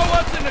just throw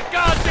us in a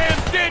goddamn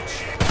ditch?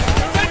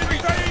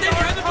 Sentries!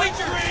 They're in the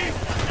bleachers!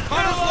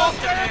 Connor's lost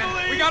it,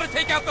 man! We gotta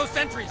take out those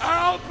sentries!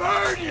 I'll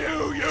burn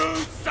you, you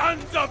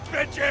sons of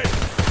bitches!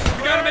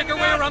 We gotta make our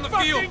way around the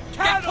field!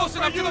 Get close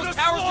enough to those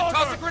towers to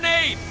toss a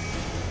grenade!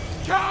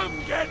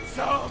 Come get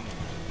some!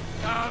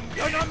 I'm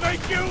gonna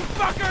make you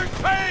fuckers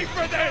pay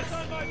for this!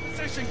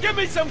 Position, give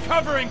me some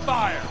covering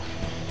fire!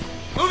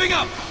 Moving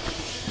up!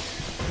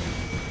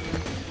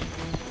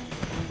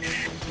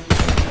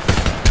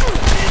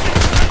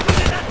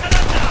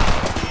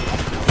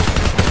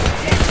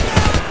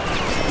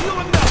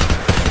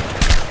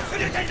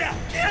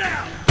 Get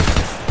out!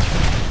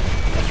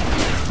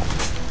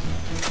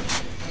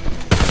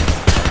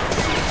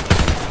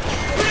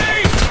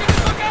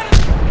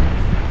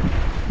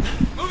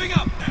 Moving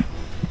up!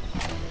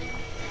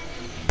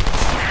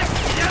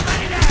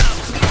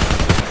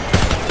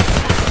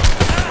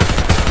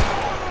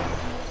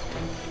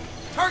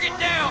 Target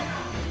down!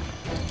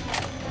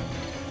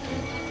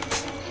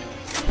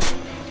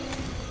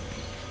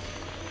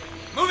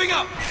 Moving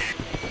up!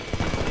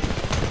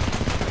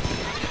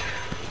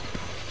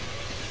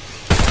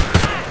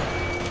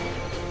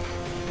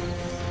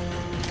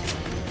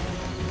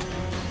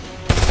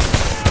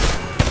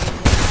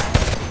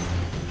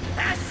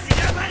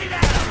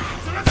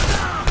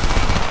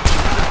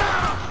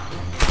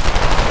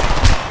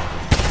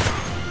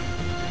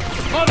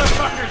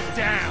 Motherfuckers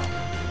down!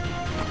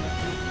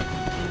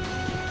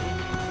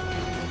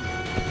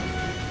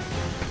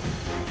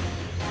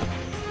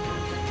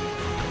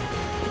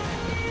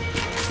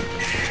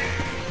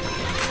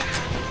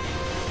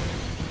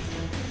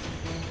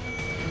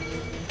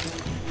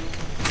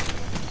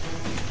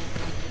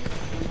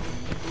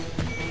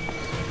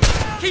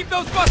 Keep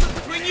those buses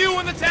between you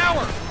and the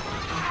tower!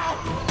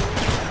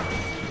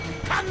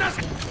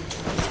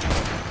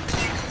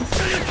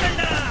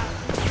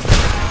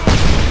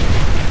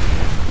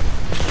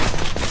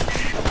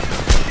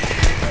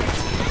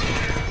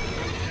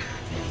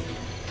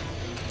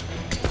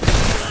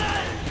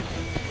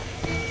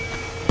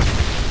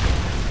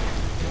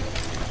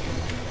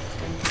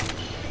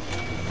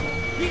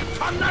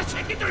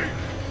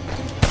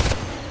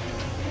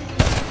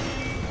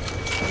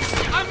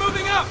 I'm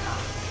moving up!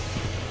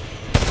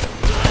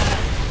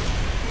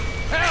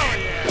 Hell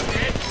yeah,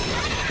 bitch!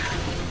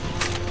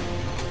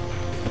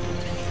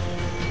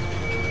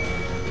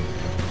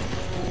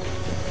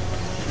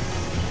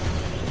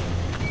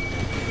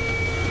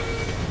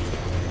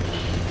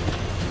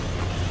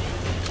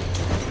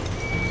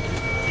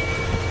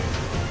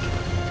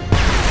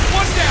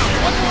 One down,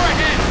 one more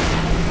ahead!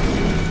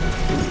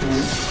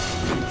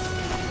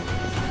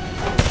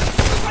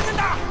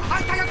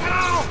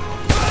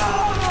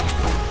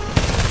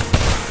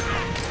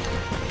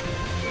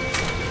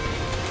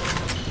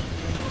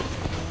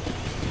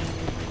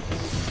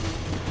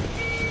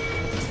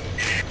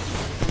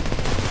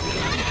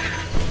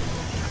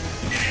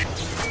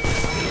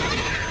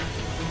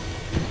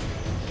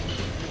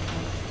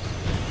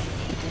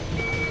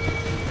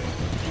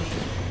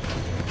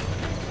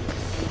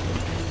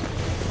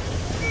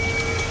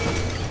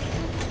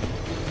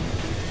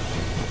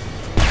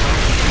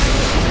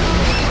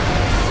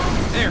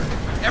 There,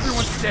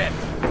 everyone's dead.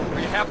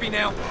 Are you happy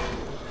now?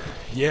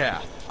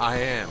 Yeah, I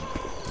am.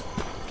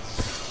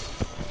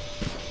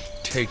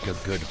 Take a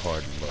good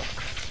hard look.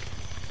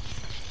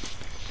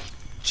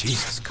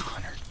 Jesus,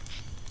 Connor.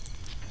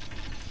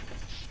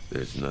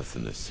 There's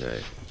nothing to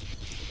say.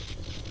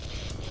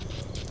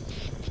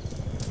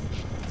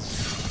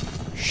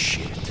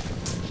 Shit.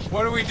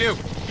 What do we do?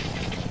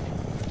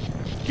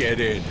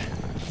 Get in.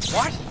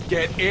 What?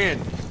 Get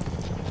in.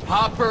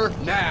 Hopper,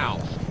 now.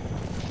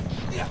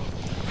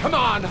 Come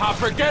on,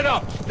 Hopper, get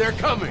up! They're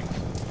coming!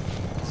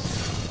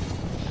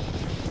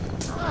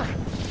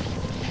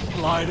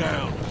 Lie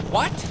down.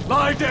 What?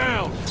 Lie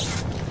down!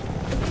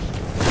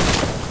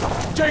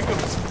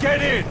 Jacobs,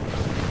 get in!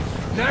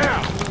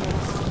 Now!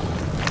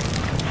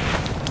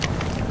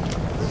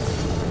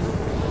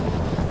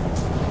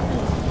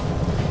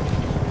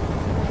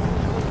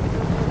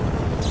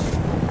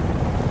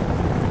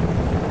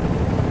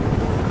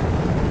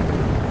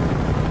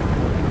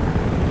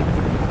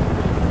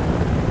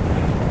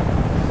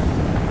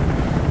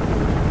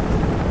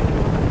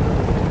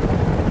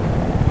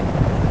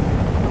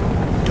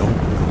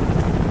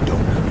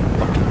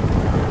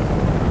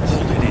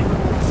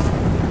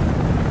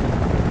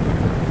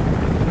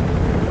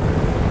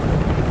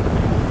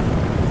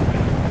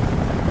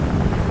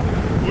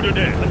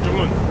 우려대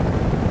한종은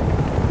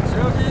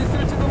저기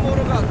있을지도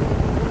모르겠.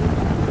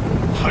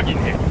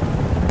 확인해.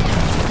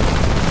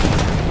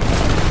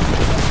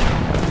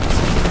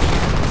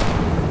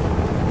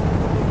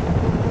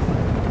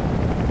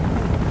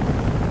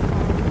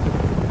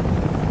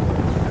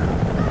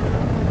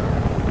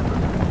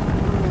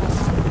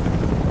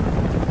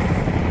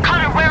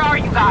 Connor, where are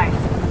you guys?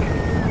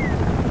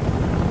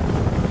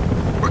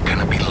 We're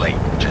gonna be late.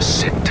 Just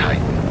sit tight.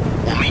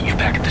 We'll meet you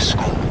back at the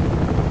school.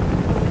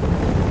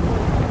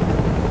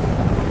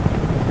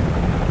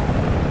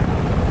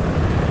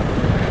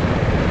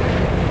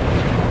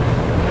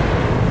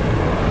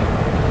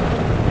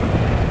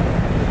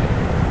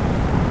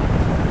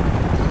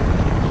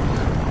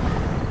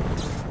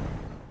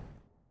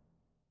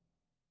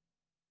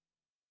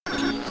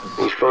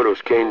 These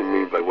photos came to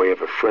me by way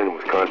of a friend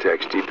with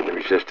contacts deep in the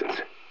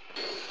Resistance.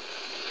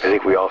 I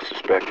think we all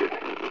suspected.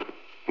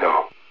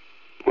 No.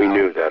 We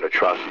knew that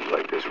atrocities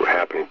like this were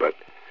happening, but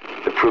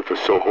The proof is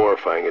so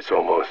horrifying it's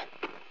almost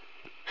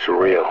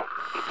surreal.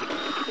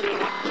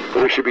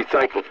 But we should be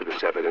thankful for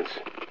this evidence.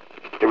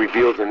 It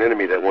reveals an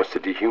enemy that wants to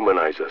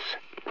dehumanize us.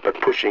 But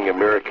pushing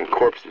American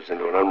corpses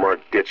into an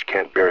unmarked ditch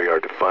can't bury our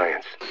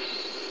defiance.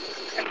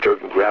 If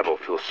dirt and gravel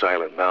fill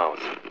silent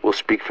mouths, we'll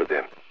speak for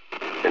them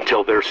and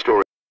tell their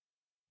story.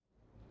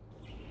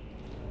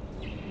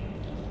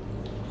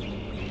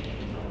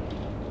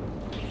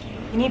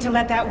 You need to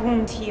let that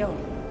wound heal.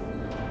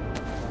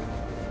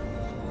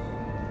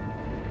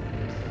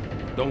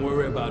 Don't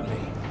worry about me.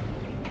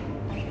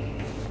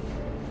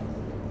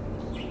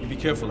 You be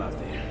careful out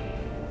there.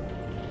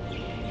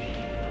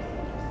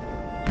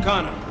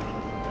 Connor.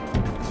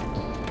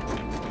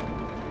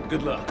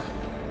 Good luck.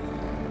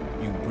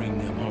 You bring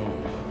them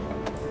home.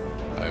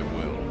 I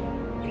will.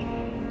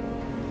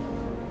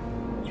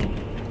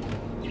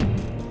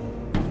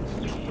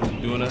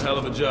 Doing a hell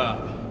of a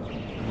job.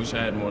 Wish I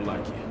had more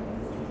like you.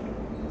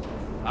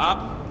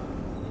 Up.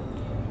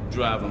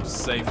 Drive them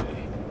safely.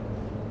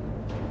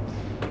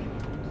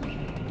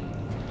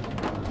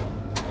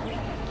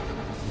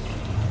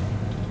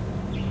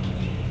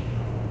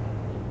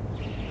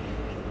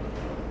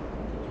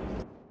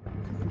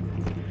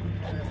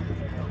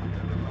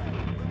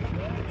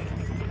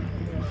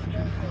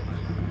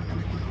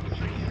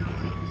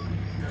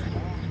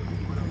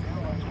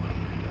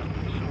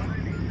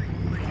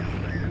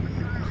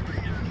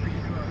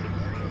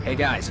 Hey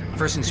guys,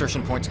 first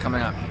insertion point's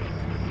coming up.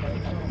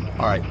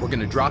 Alright, we're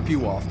gonna drop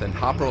you off, then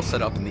Hopper will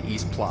set up in the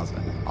East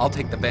Plaza. I'll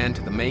take the van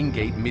to the main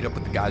gate and meet up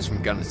with the guys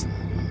from Gunnison.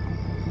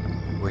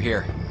 We're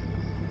here.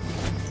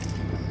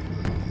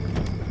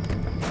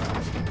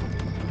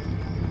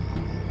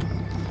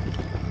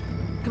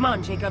 Come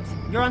on, Jacobs.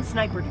 You're on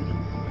sniper duty.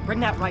 Bring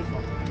that rifle.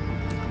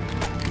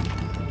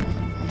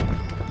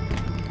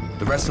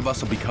 The rest of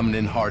us will be coming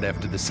in hard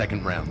after the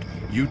second round.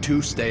 You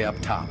two stay up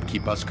top,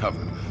 keep us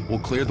covered. We'll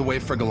clear the way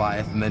for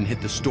Goliath and then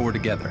hit the store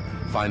together.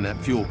 Find that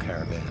fuel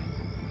caravan.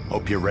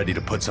 Hope you're ready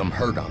to put some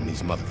hurt on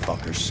these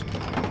motherfuckers.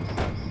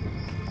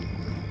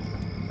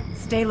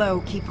 Stay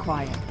low, keep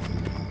quiet.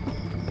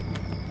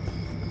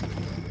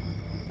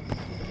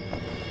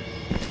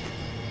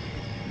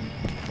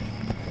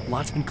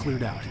 Lot's been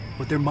cleared out,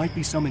 but there might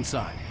be some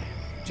inside.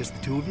 Just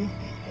the two of you?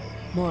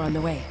 More on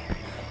the way.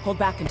 Hold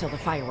back until the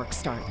fireworks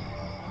start.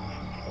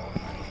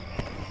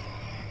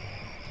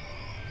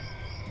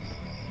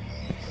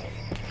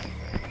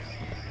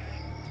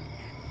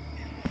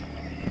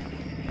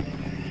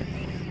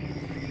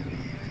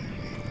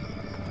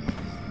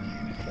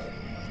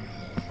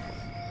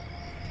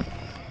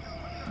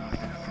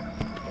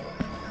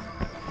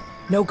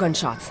 No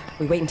gunshots.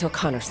 We wait until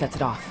Connor sets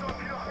it off.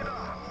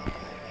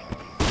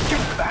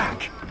 Get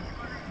back!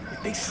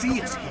 If they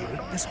see us here,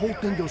 this whole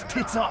thing goes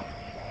tits up.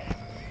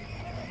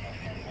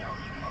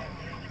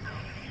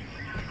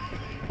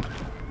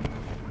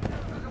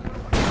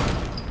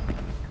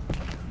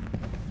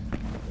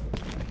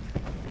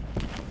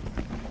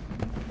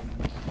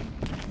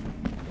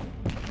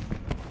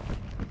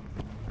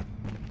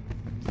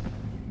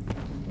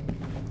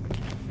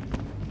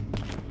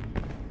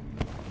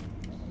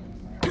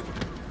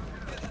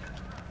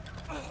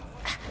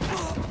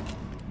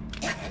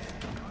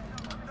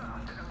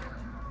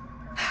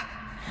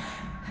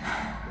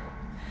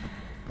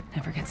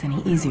 Never gets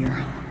any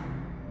easier.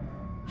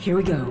 Here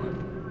we go.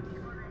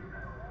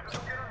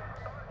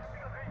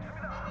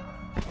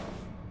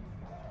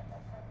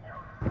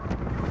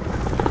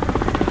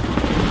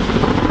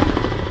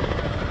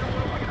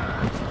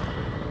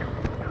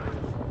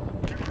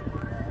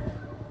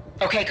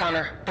 Okay,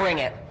 Connor, bring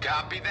it.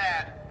 Copy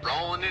that.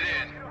 Rolling it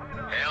in.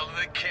 Hail to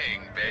the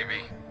king,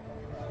 baby.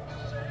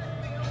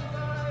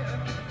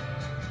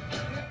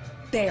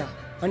 There,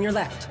 on your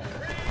left.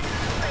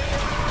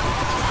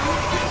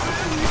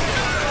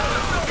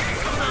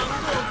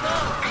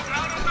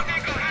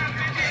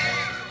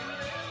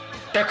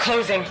 They're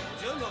closing.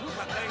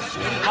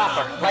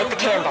 Hopper, light the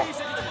candle.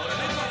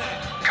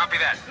 Copy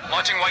that.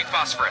 Launching white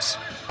phosphorus.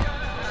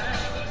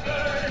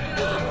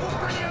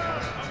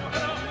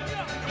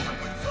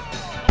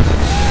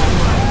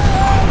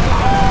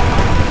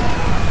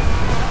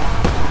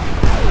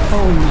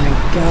 Oh my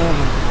God.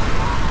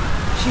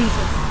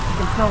 Jesus, I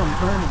can smell them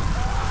burning.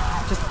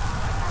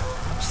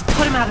 Just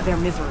put them out of their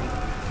misery.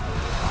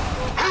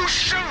 Who's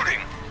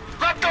shooting?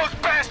 Let those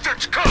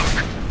bastards cook!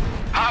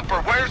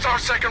 Hopper, where's our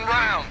second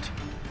round?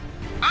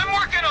 I'm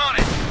working on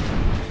it!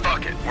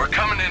 Fuck it, we're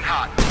coming in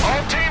hot.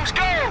 All teams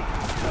go!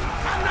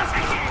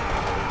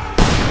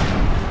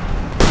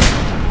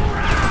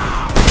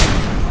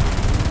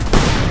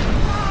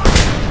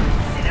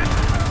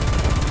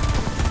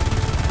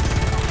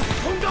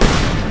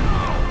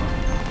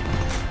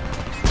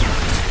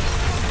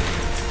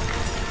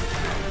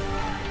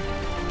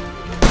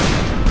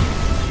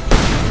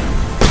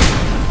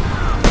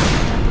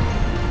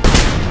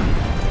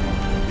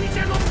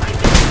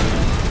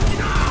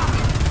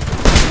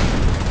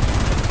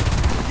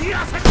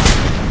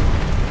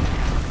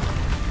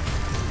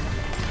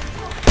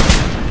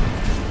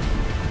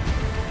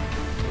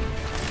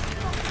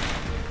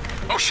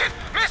 Oh shit!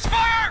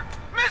 Misfire!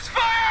 There's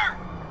fire!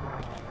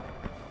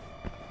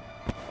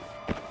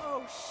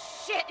 Oh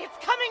shit, it's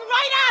coming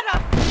right at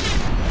us!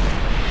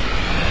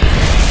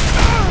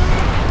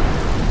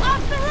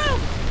 Off the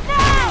roof!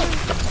 Now!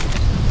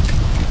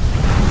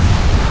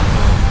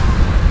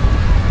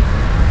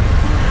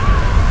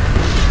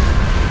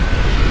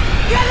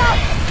 Get up!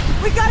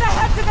 We gotta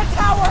head to the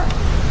tower!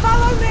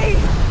 Follow me!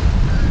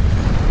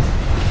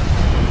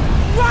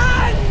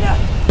 Run!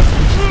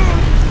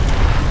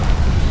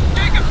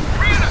 Jacob!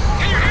 Brianna!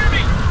 Can you hear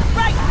me?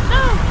 Right!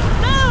 Move!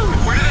 Move!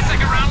 Where did that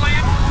second round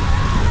land?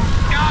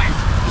 Guys!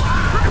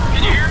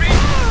 Can you hear me?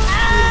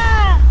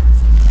 Ah!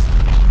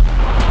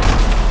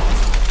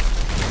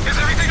 Is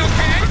everything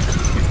okay?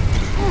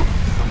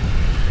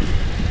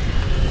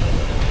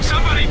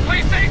 Somebody,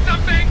 please say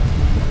something!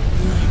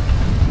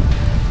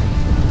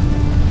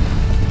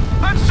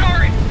 I'm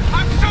sorry!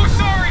 I'm so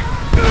sorry!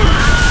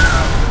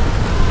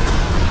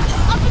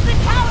 Up at the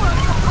tower!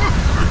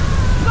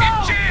 It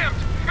jammed!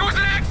 It was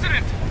an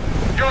accident!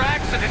 Your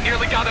accident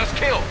nearly got us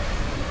killed!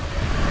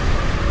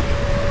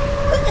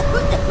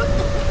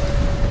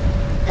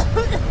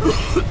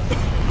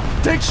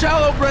 Take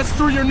shallow breaths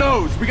through your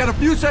nose. We got a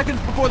few seconds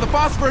before the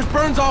phosphorus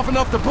burns off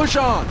enough to push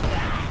on.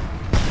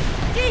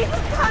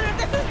 Jesus, Connor,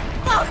 this is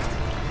fucked!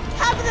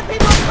 Half of the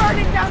people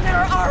burning down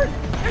there are...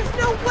 There's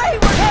no way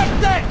we're...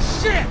 Cut that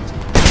shit!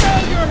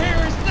 Failure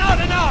here is not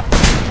enough!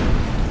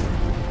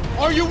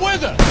 Are you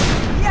with us?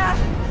 Yeah.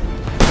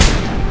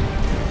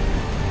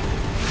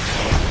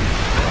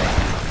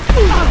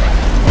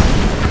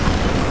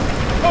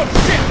 Oh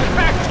shit, the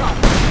back chop!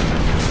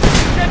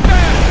 Get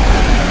back!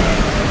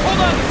 Hold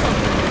on to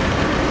something!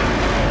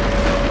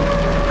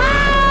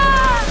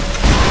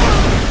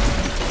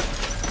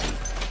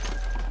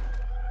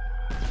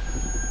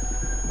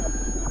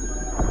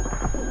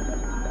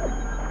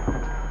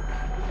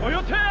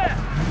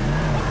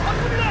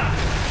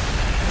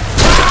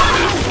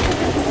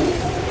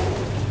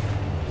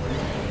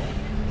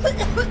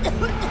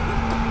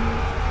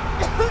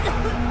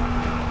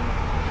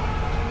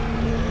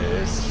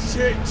 This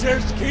shit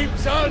just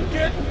keeps on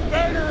getting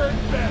better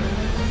and better.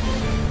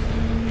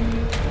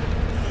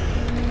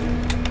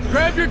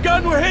 Grab your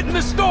gun, we're hitting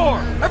the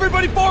store!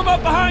 Everybody form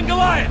up behind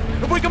Goliath!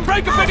 If we can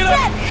break a big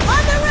enough...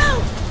 On the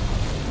roof!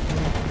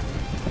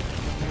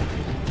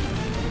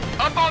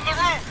 Up on the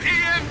roof!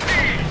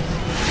 EMPs!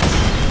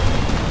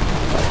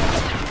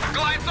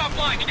 Goliath's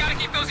offline. You gotta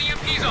keep those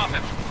EMPs off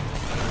him.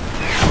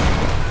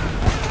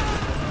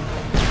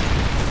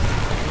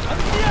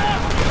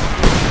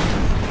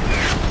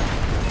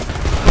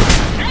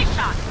 Nice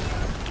shot!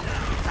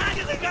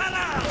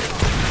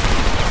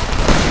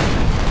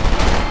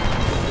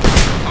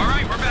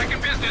 Alright, we're back in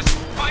business.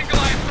 Find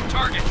Goliath some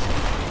targets.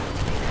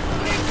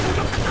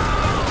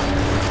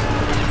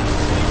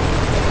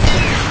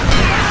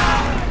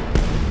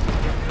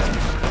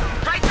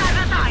 Right side of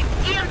the sign.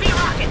 EMP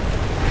rockets.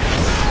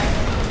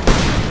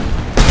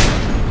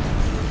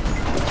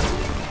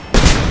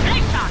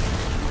 Nice shot!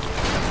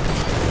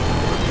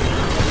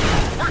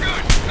 We're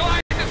good.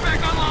 Goliath is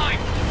back online.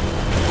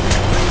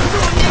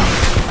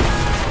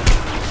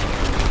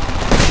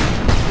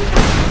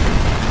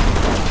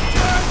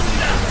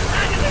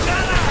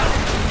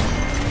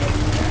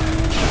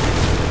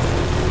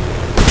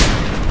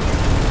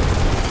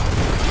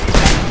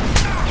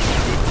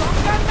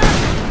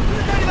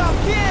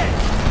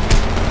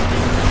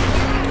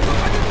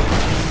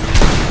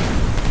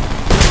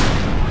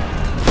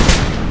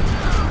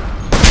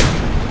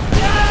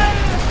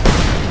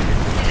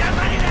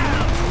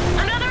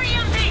 Another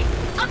EMP!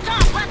 Up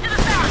top, left to the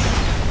south!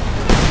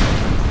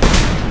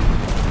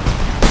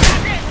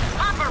 That's it!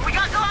 Hopper, we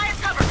got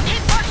Goliath covered!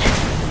 Keep pushing!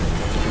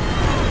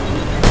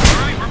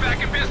 Alright, we're back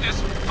in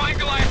business. Find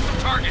Goliath some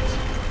targets.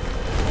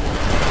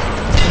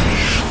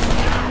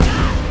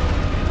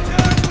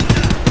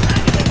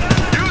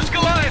 Use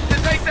Goliath to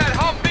take that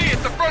Humvee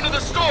at the front of the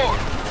store.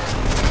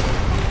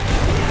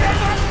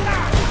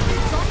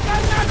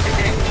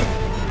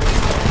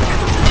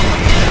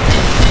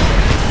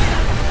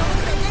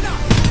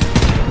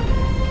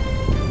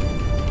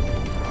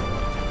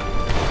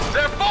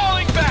 They're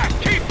falling back!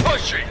 Keep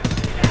pushing!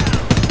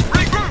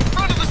 Regroup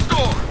front of the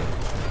store!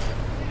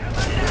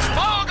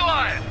 Follow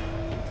Goliath!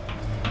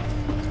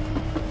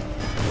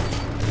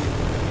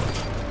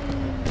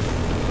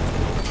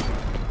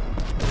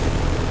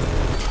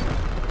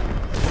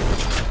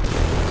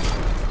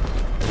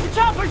 The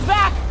chopper's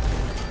back!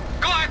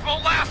 Goliath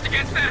won't last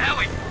against that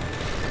heli!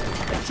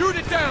 Shoot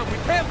it down! We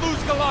can't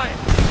lose Goliath!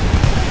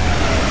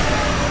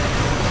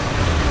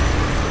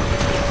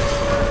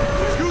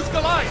 Use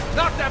Goliath!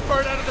 Knock that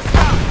bird out of the sky!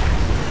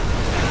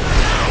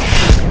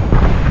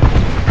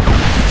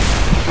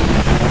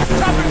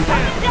 Chopper's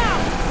down! Down!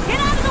 Get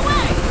out of the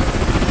way!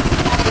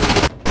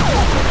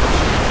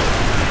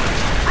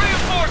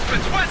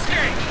 Reinforcements, West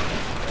Gate!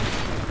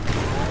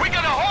 We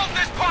gotta hold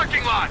this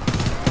parking lot!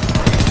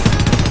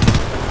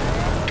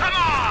 Come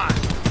on!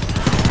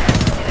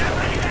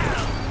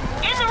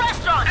 In the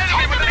restaurant! Enemy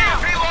Hold with them an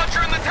down! EMP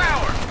launcher in the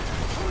tower!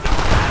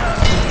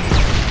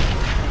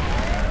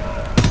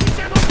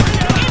 In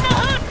the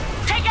hood!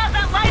 Take out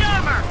that light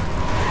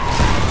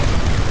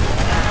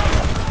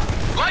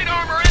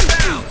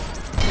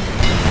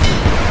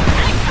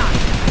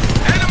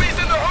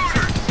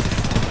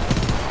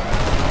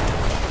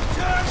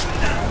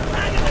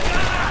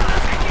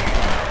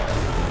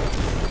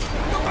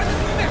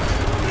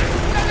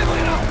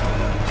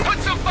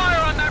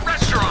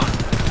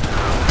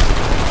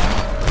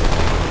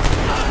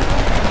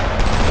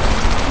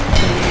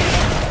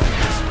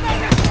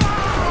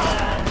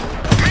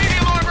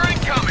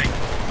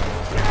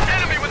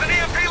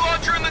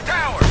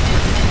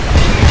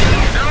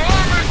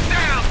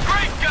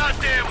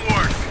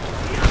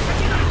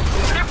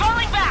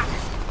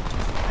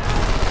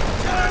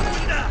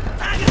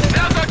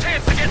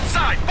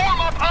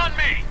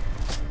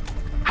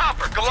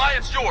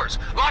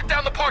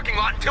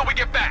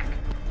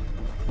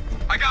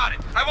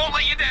I won't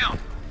let you down.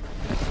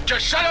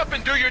 Just shut up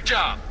and do your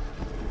job.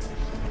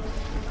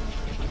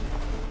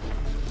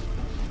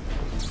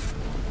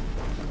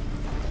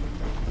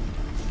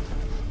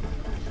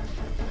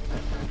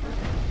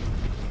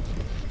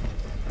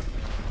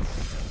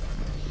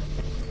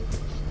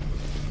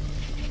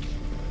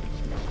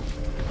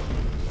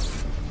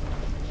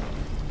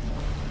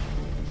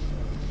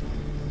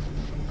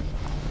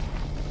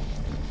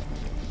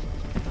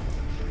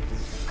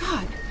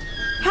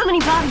 How many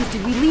bodies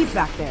did we leave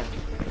back there?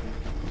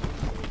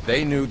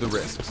 They knew the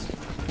risks.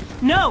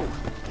 No!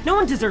 No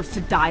one deserves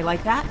to die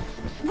like that.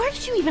 Where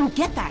did you even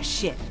get that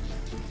shit?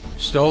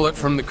 Stole it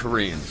from the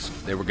Koreans.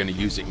 They were gonna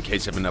use it in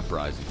case of an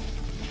uprising.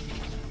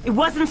 It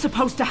wasn't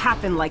supposed to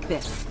happen like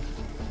this.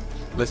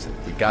 Listen,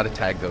 we gotta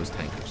tag those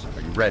tankers.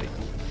 Are you ready?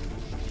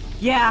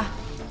 Yeah.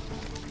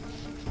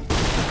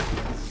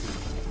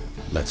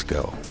 Let's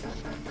go.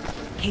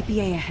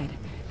 KPA ahead.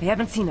 They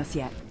haven't seen us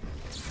yet.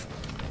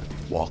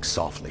 Walk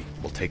softly.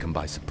 We'll take them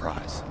by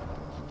surprise.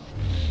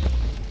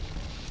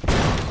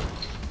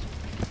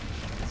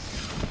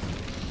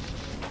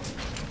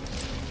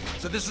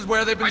 So this is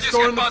where they've been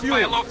storing the fuel.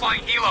 I just got buzzed by a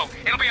low-flying helo.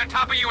 It'll be on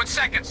top of you in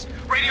seconds.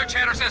 Radio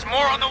chatter says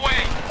more on the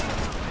way.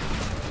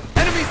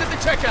 Enemies at the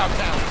checkout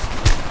counter.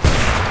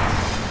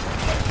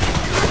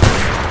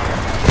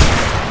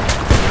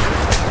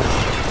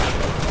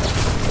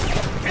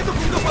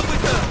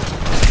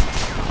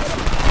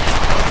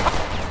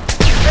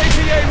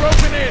 APA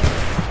roping in.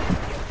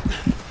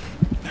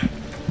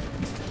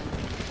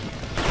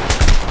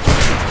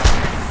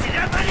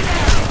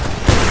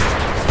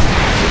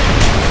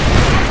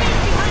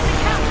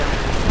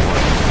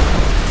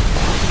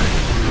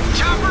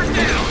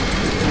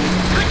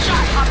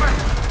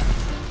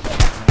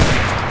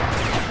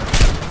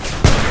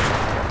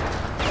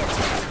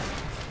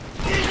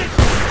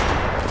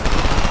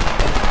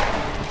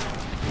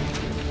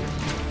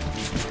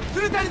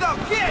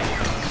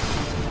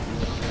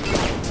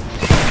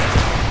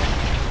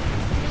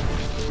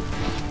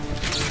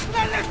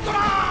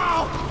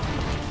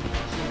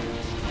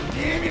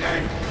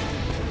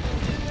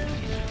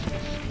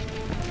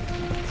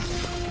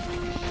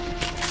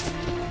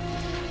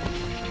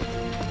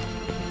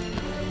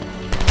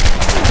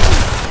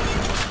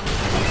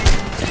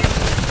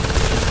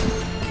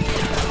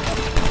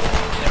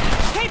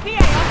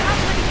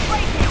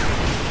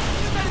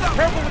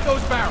 Careful with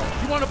those barrels.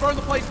 You want to burn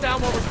the place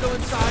down while we're still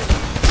inside?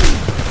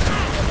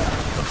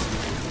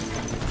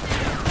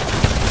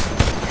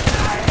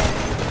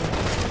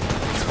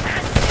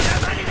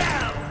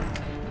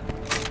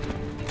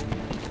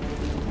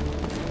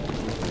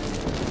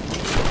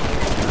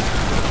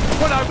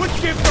 What I would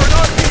give for an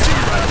RPG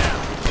right now!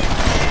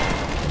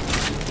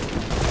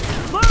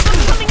 More of them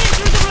coming in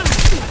through the roof!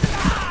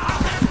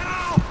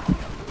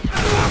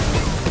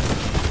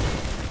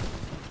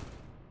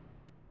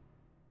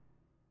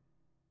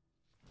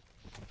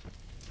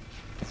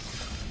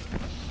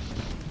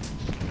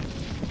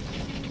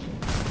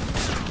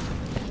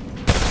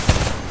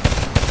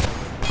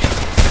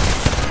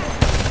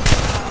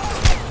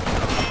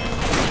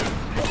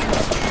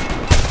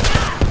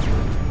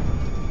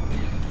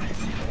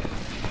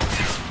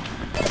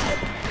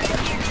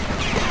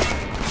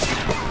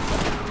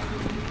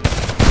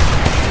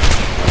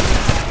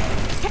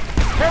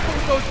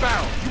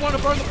 Want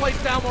to burn the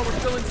place down while we're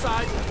still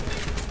inside?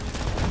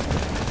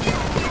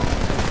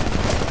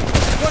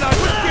 What I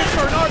would give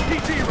for an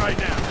RPG right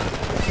now!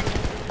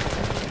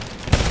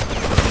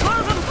 More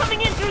of them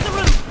coming in through the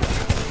roof!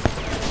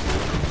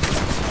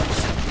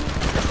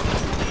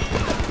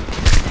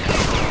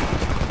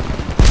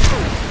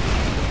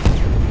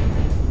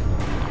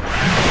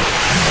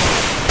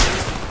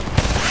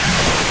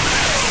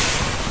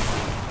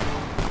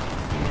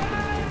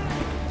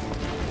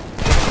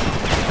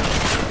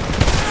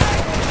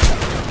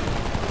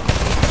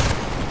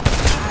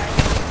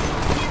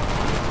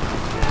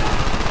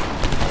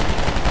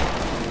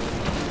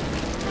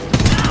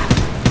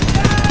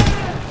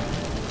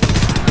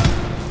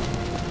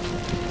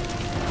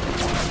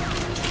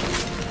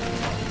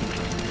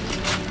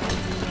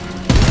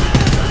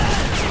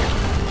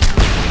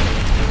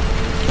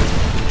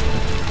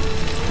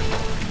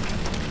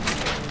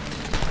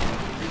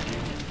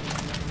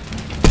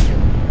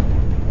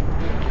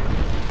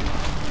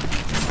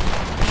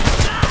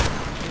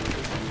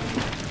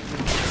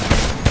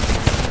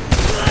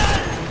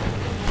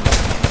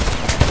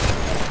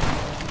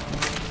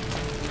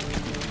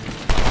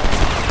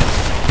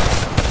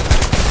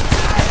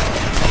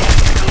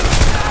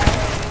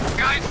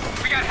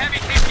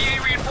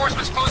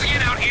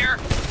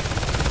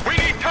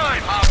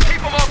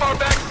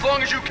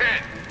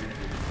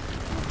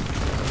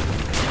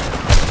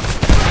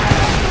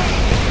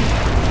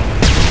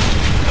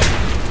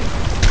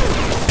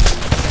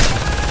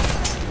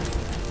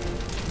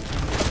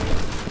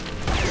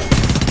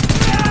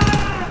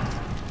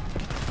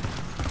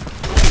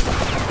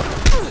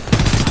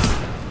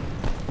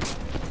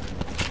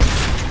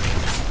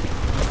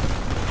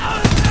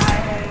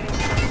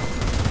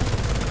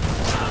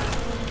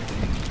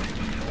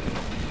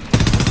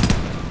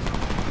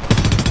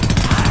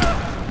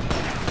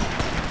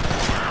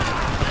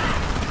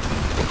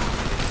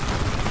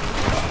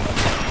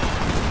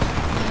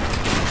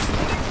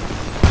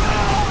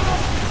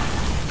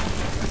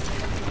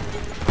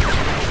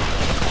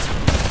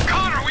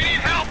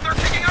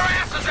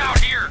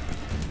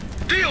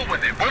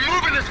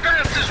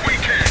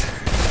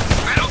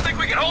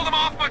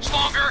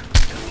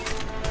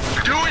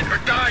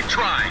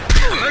 trying.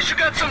 Unless you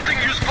got something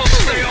useful,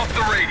 stay off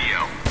the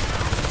radio.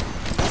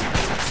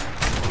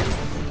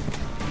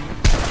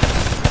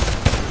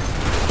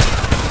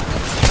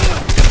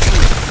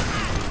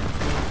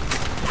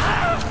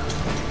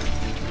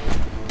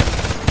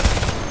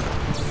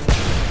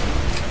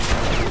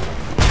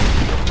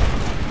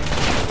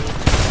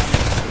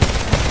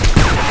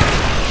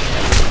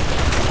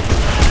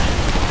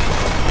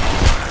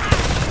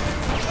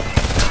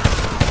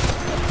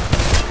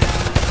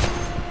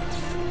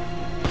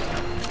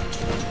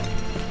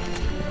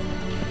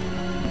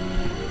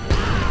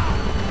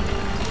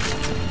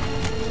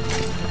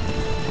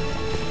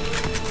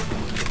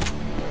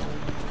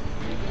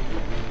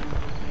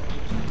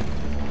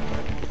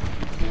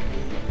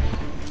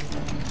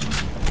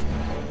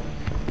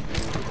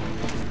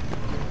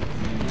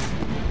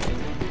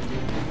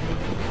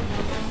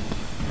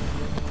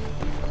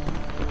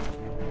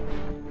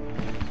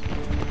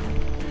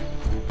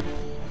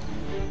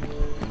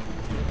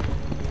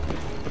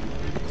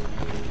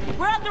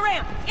 We're at the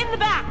ramp, in the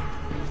back!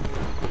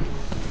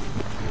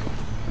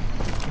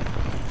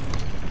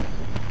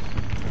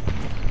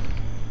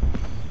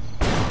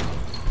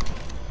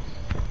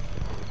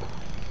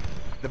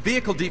 The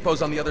vehicle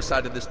depot's on the other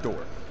side of this door.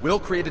 We'll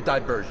create a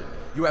diversion.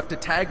 You have to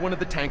tag one of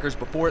the tankers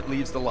before it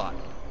leaves the lot.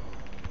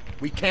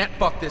 We can't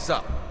fuck this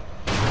up.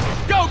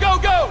 Go, go,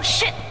 go!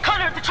 Shit!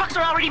 Connor, the trucks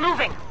are already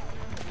moving!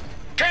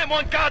 Can't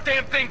one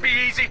goddamn thing be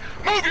easy?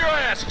 Move your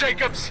ass,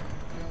 Jacobs!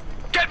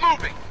 Get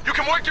moving! You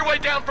can work your way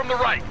down from the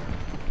right.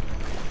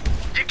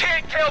 You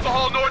can't kill the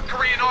whole North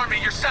Korean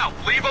army yourself.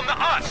 Leave them to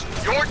us.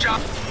 Your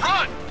job.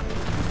 Run!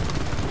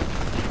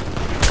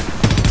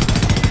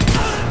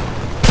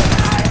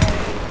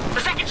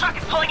 The second truck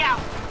is pulling out!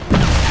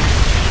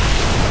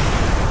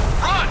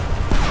 Run!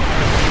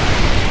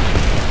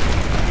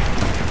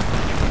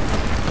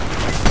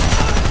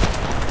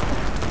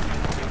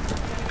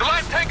 The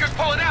last tanker's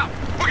pulling out!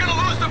 We're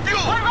gonna lose the fuel!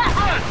 Run!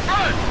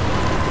 Run!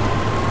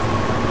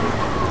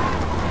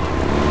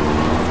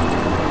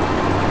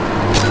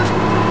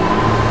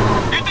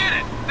 You did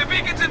it! The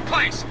beacon's in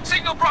place!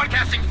 Signal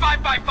broadcasting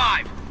 5 by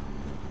 5.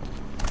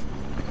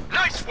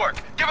 Nice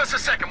work! Give us a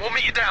second, we'll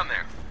meet you down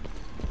there.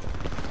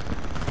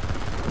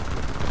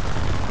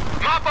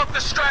 Mop up the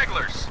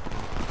stragglers!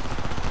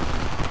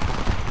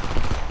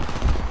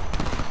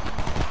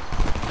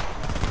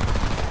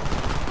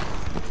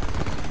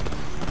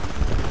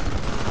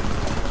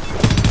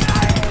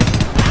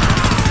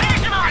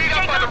 Meet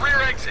up by the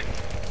rear exit.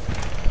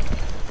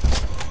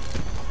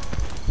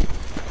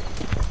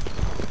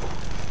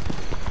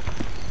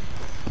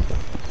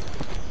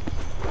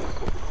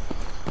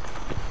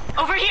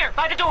 Over here,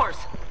 by the doors!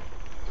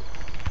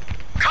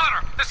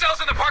 Connor, the cells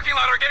in the parking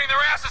lot are getting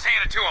their asses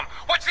handed to them.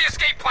 What's the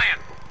escape plan?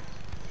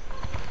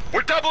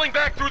 We're doubling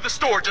back through the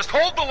store. Just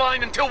hold the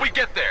line until we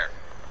get there.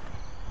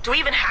 Do we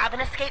even have an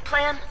escape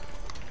plan?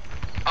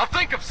 I'll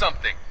think of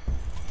something.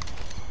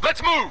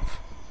 Let's move!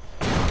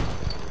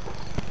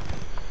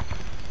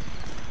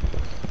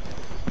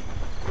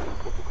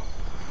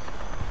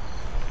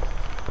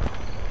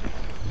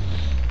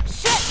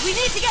 Shit! We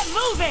need to get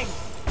moving!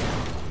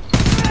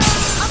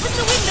 Up in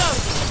the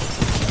windows!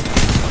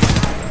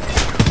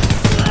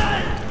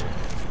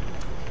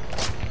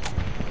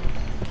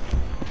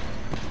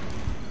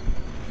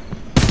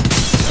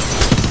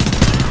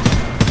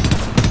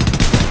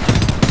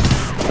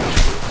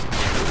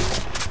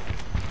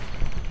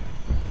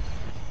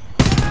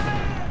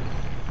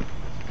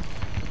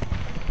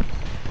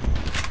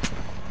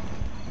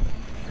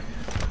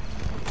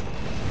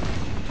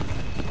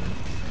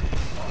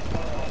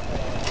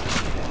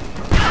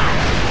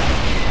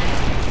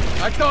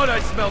 I thought I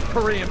smelled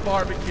Korean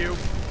barbecue.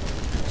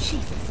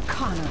 Jesus,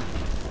 Connor.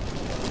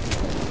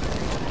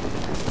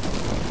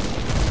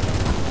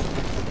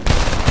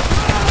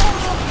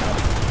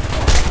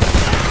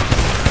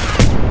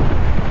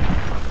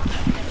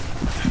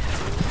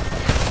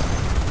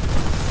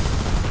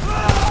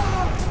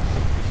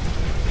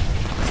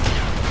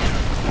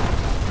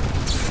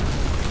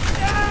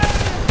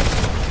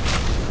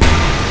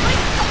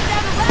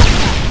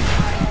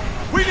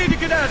 We need to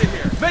get out of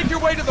here. Make your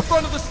way to the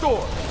front of the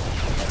store.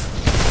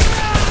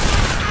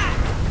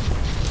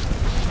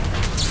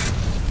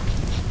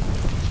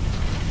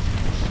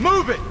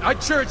 Move it!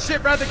 I'd sure as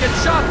shit rather get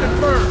shot than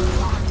burned.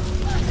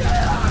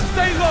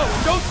 Stay low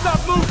and don't stop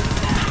moving.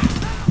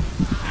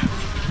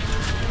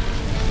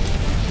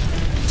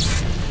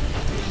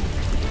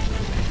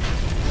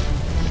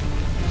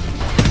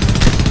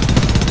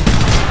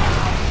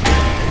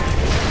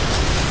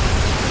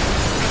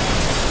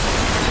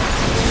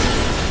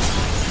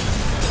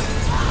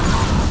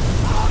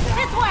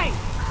 This way!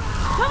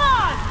 Come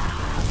on!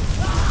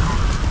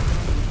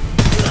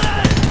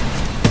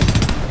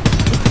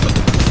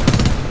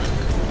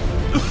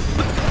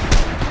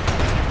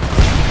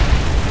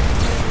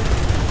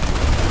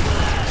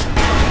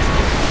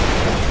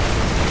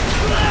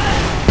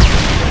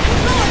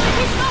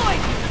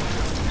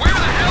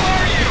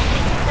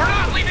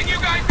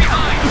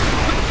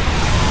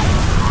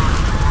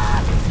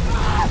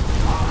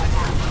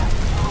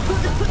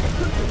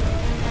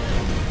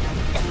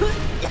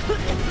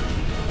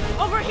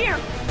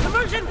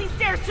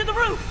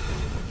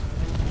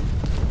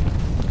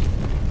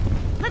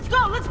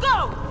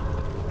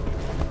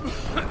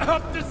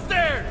 Up the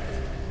stairs!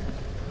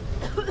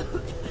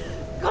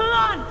 Come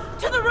on!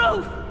 To the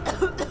roof!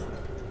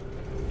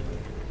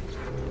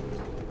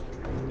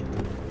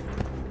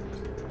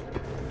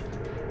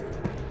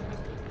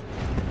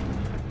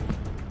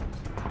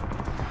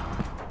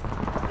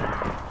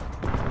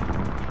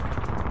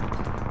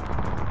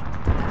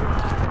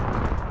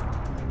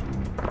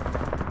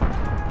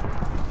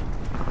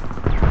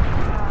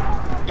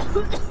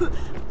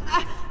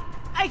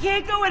 I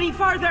can't go any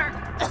farther.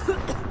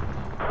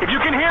 If you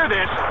can hear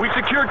this, we've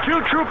secured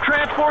 2 troop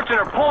transports and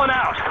are pulling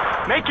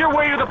out. Make your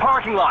way to the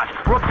parking lot.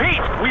 Repeat,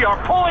 we are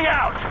pulling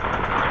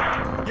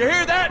out! You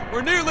hear that?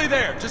 We're nearly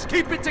there. Just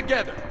keep it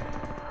together.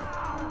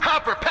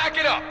 Hopper, pack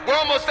it up. We're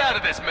almost out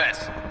of this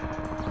mess.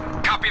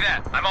 Copy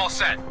that. I'm all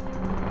set.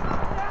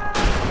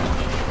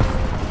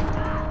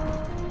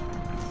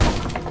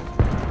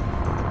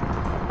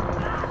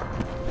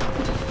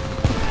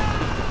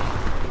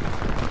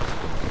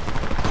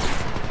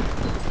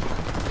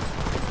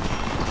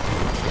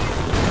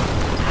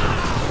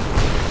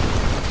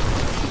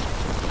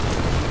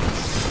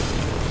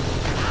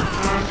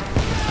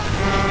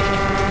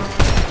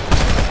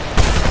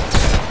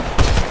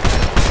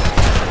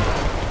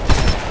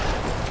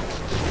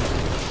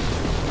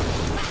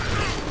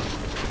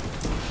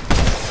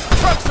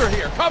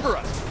 Cover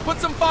us! Put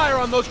some fire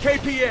on those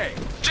KPA!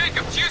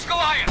 Jacobs, use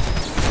Goliath!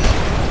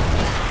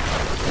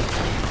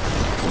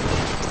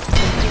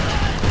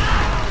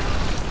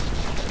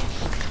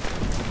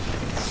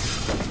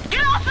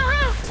 Get off the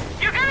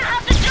roof! You're gonna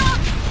have to jump!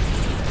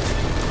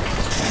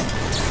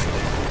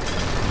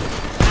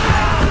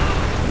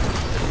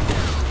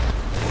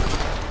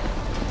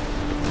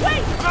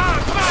 Wait! Come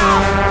on!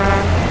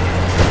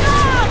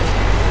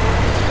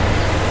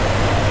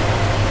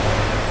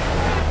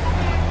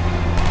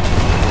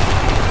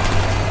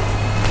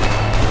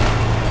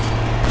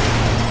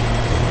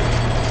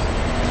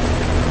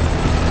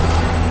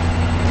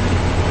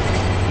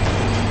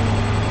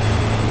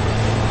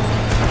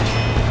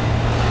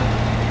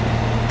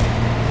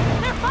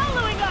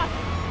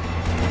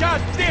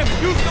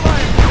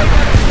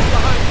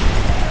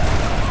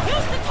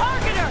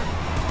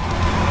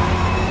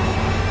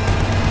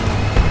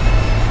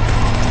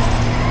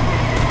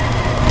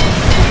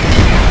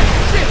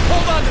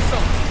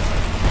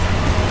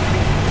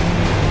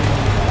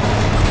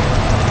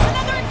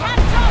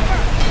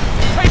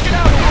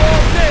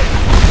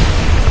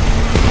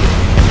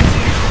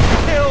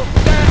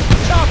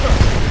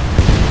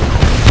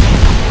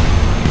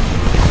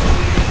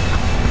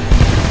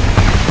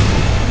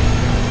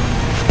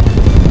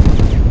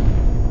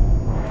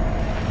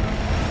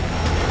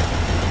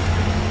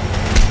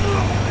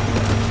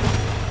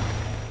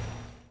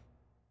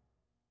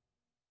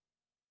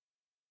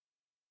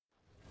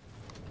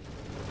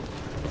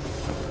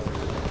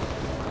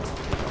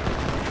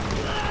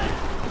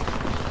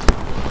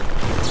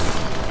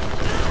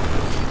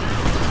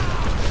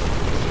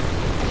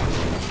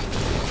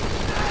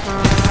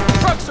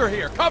 Are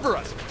here, cover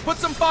us! Put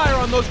some fire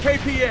on those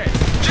KPA!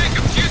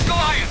 Jacobs, use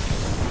Goliath!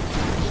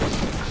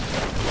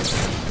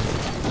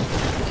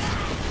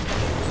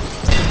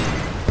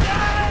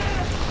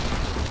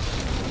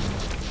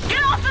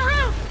 Get off the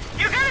roof!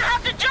 You're gonna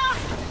have to jump!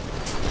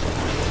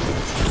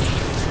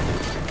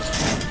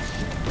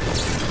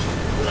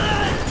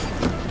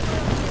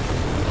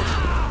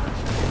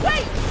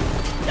 Wait!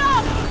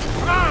 Stop!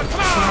 Come on, come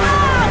on!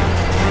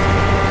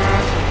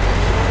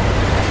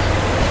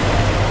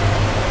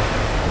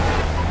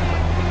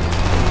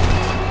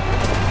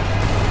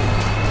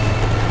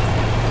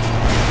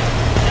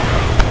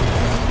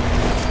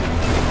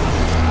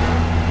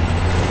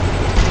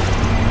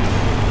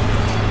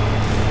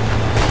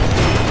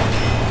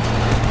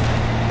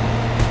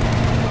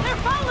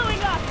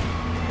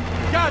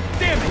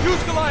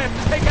 Use Goliath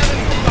to take out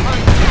anything behind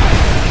you!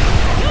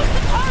 Use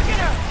the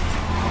targeter!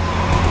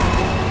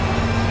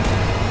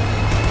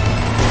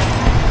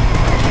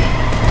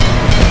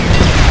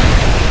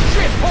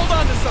 Shit! Hold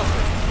on to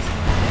something!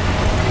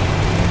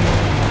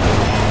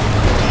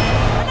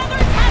 Another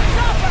attack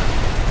chopper!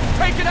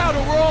 Take it out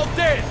or we're all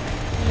dead!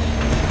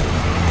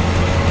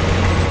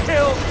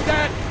 Kill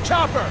that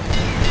chopper!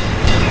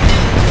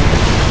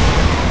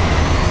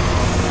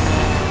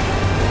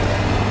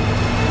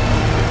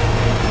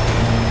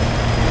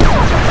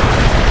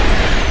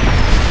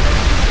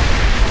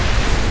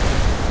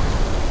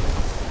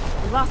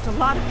 Lost a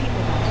lot of people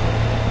back here.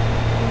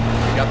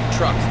 We got the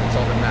trucks, that's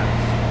all that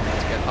matters.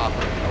 Let's get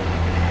Hopper and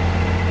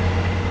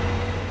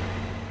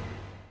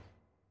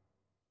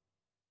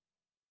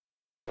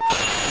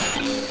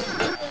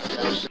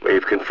over.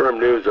 We've confirmed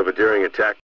news of a daring attack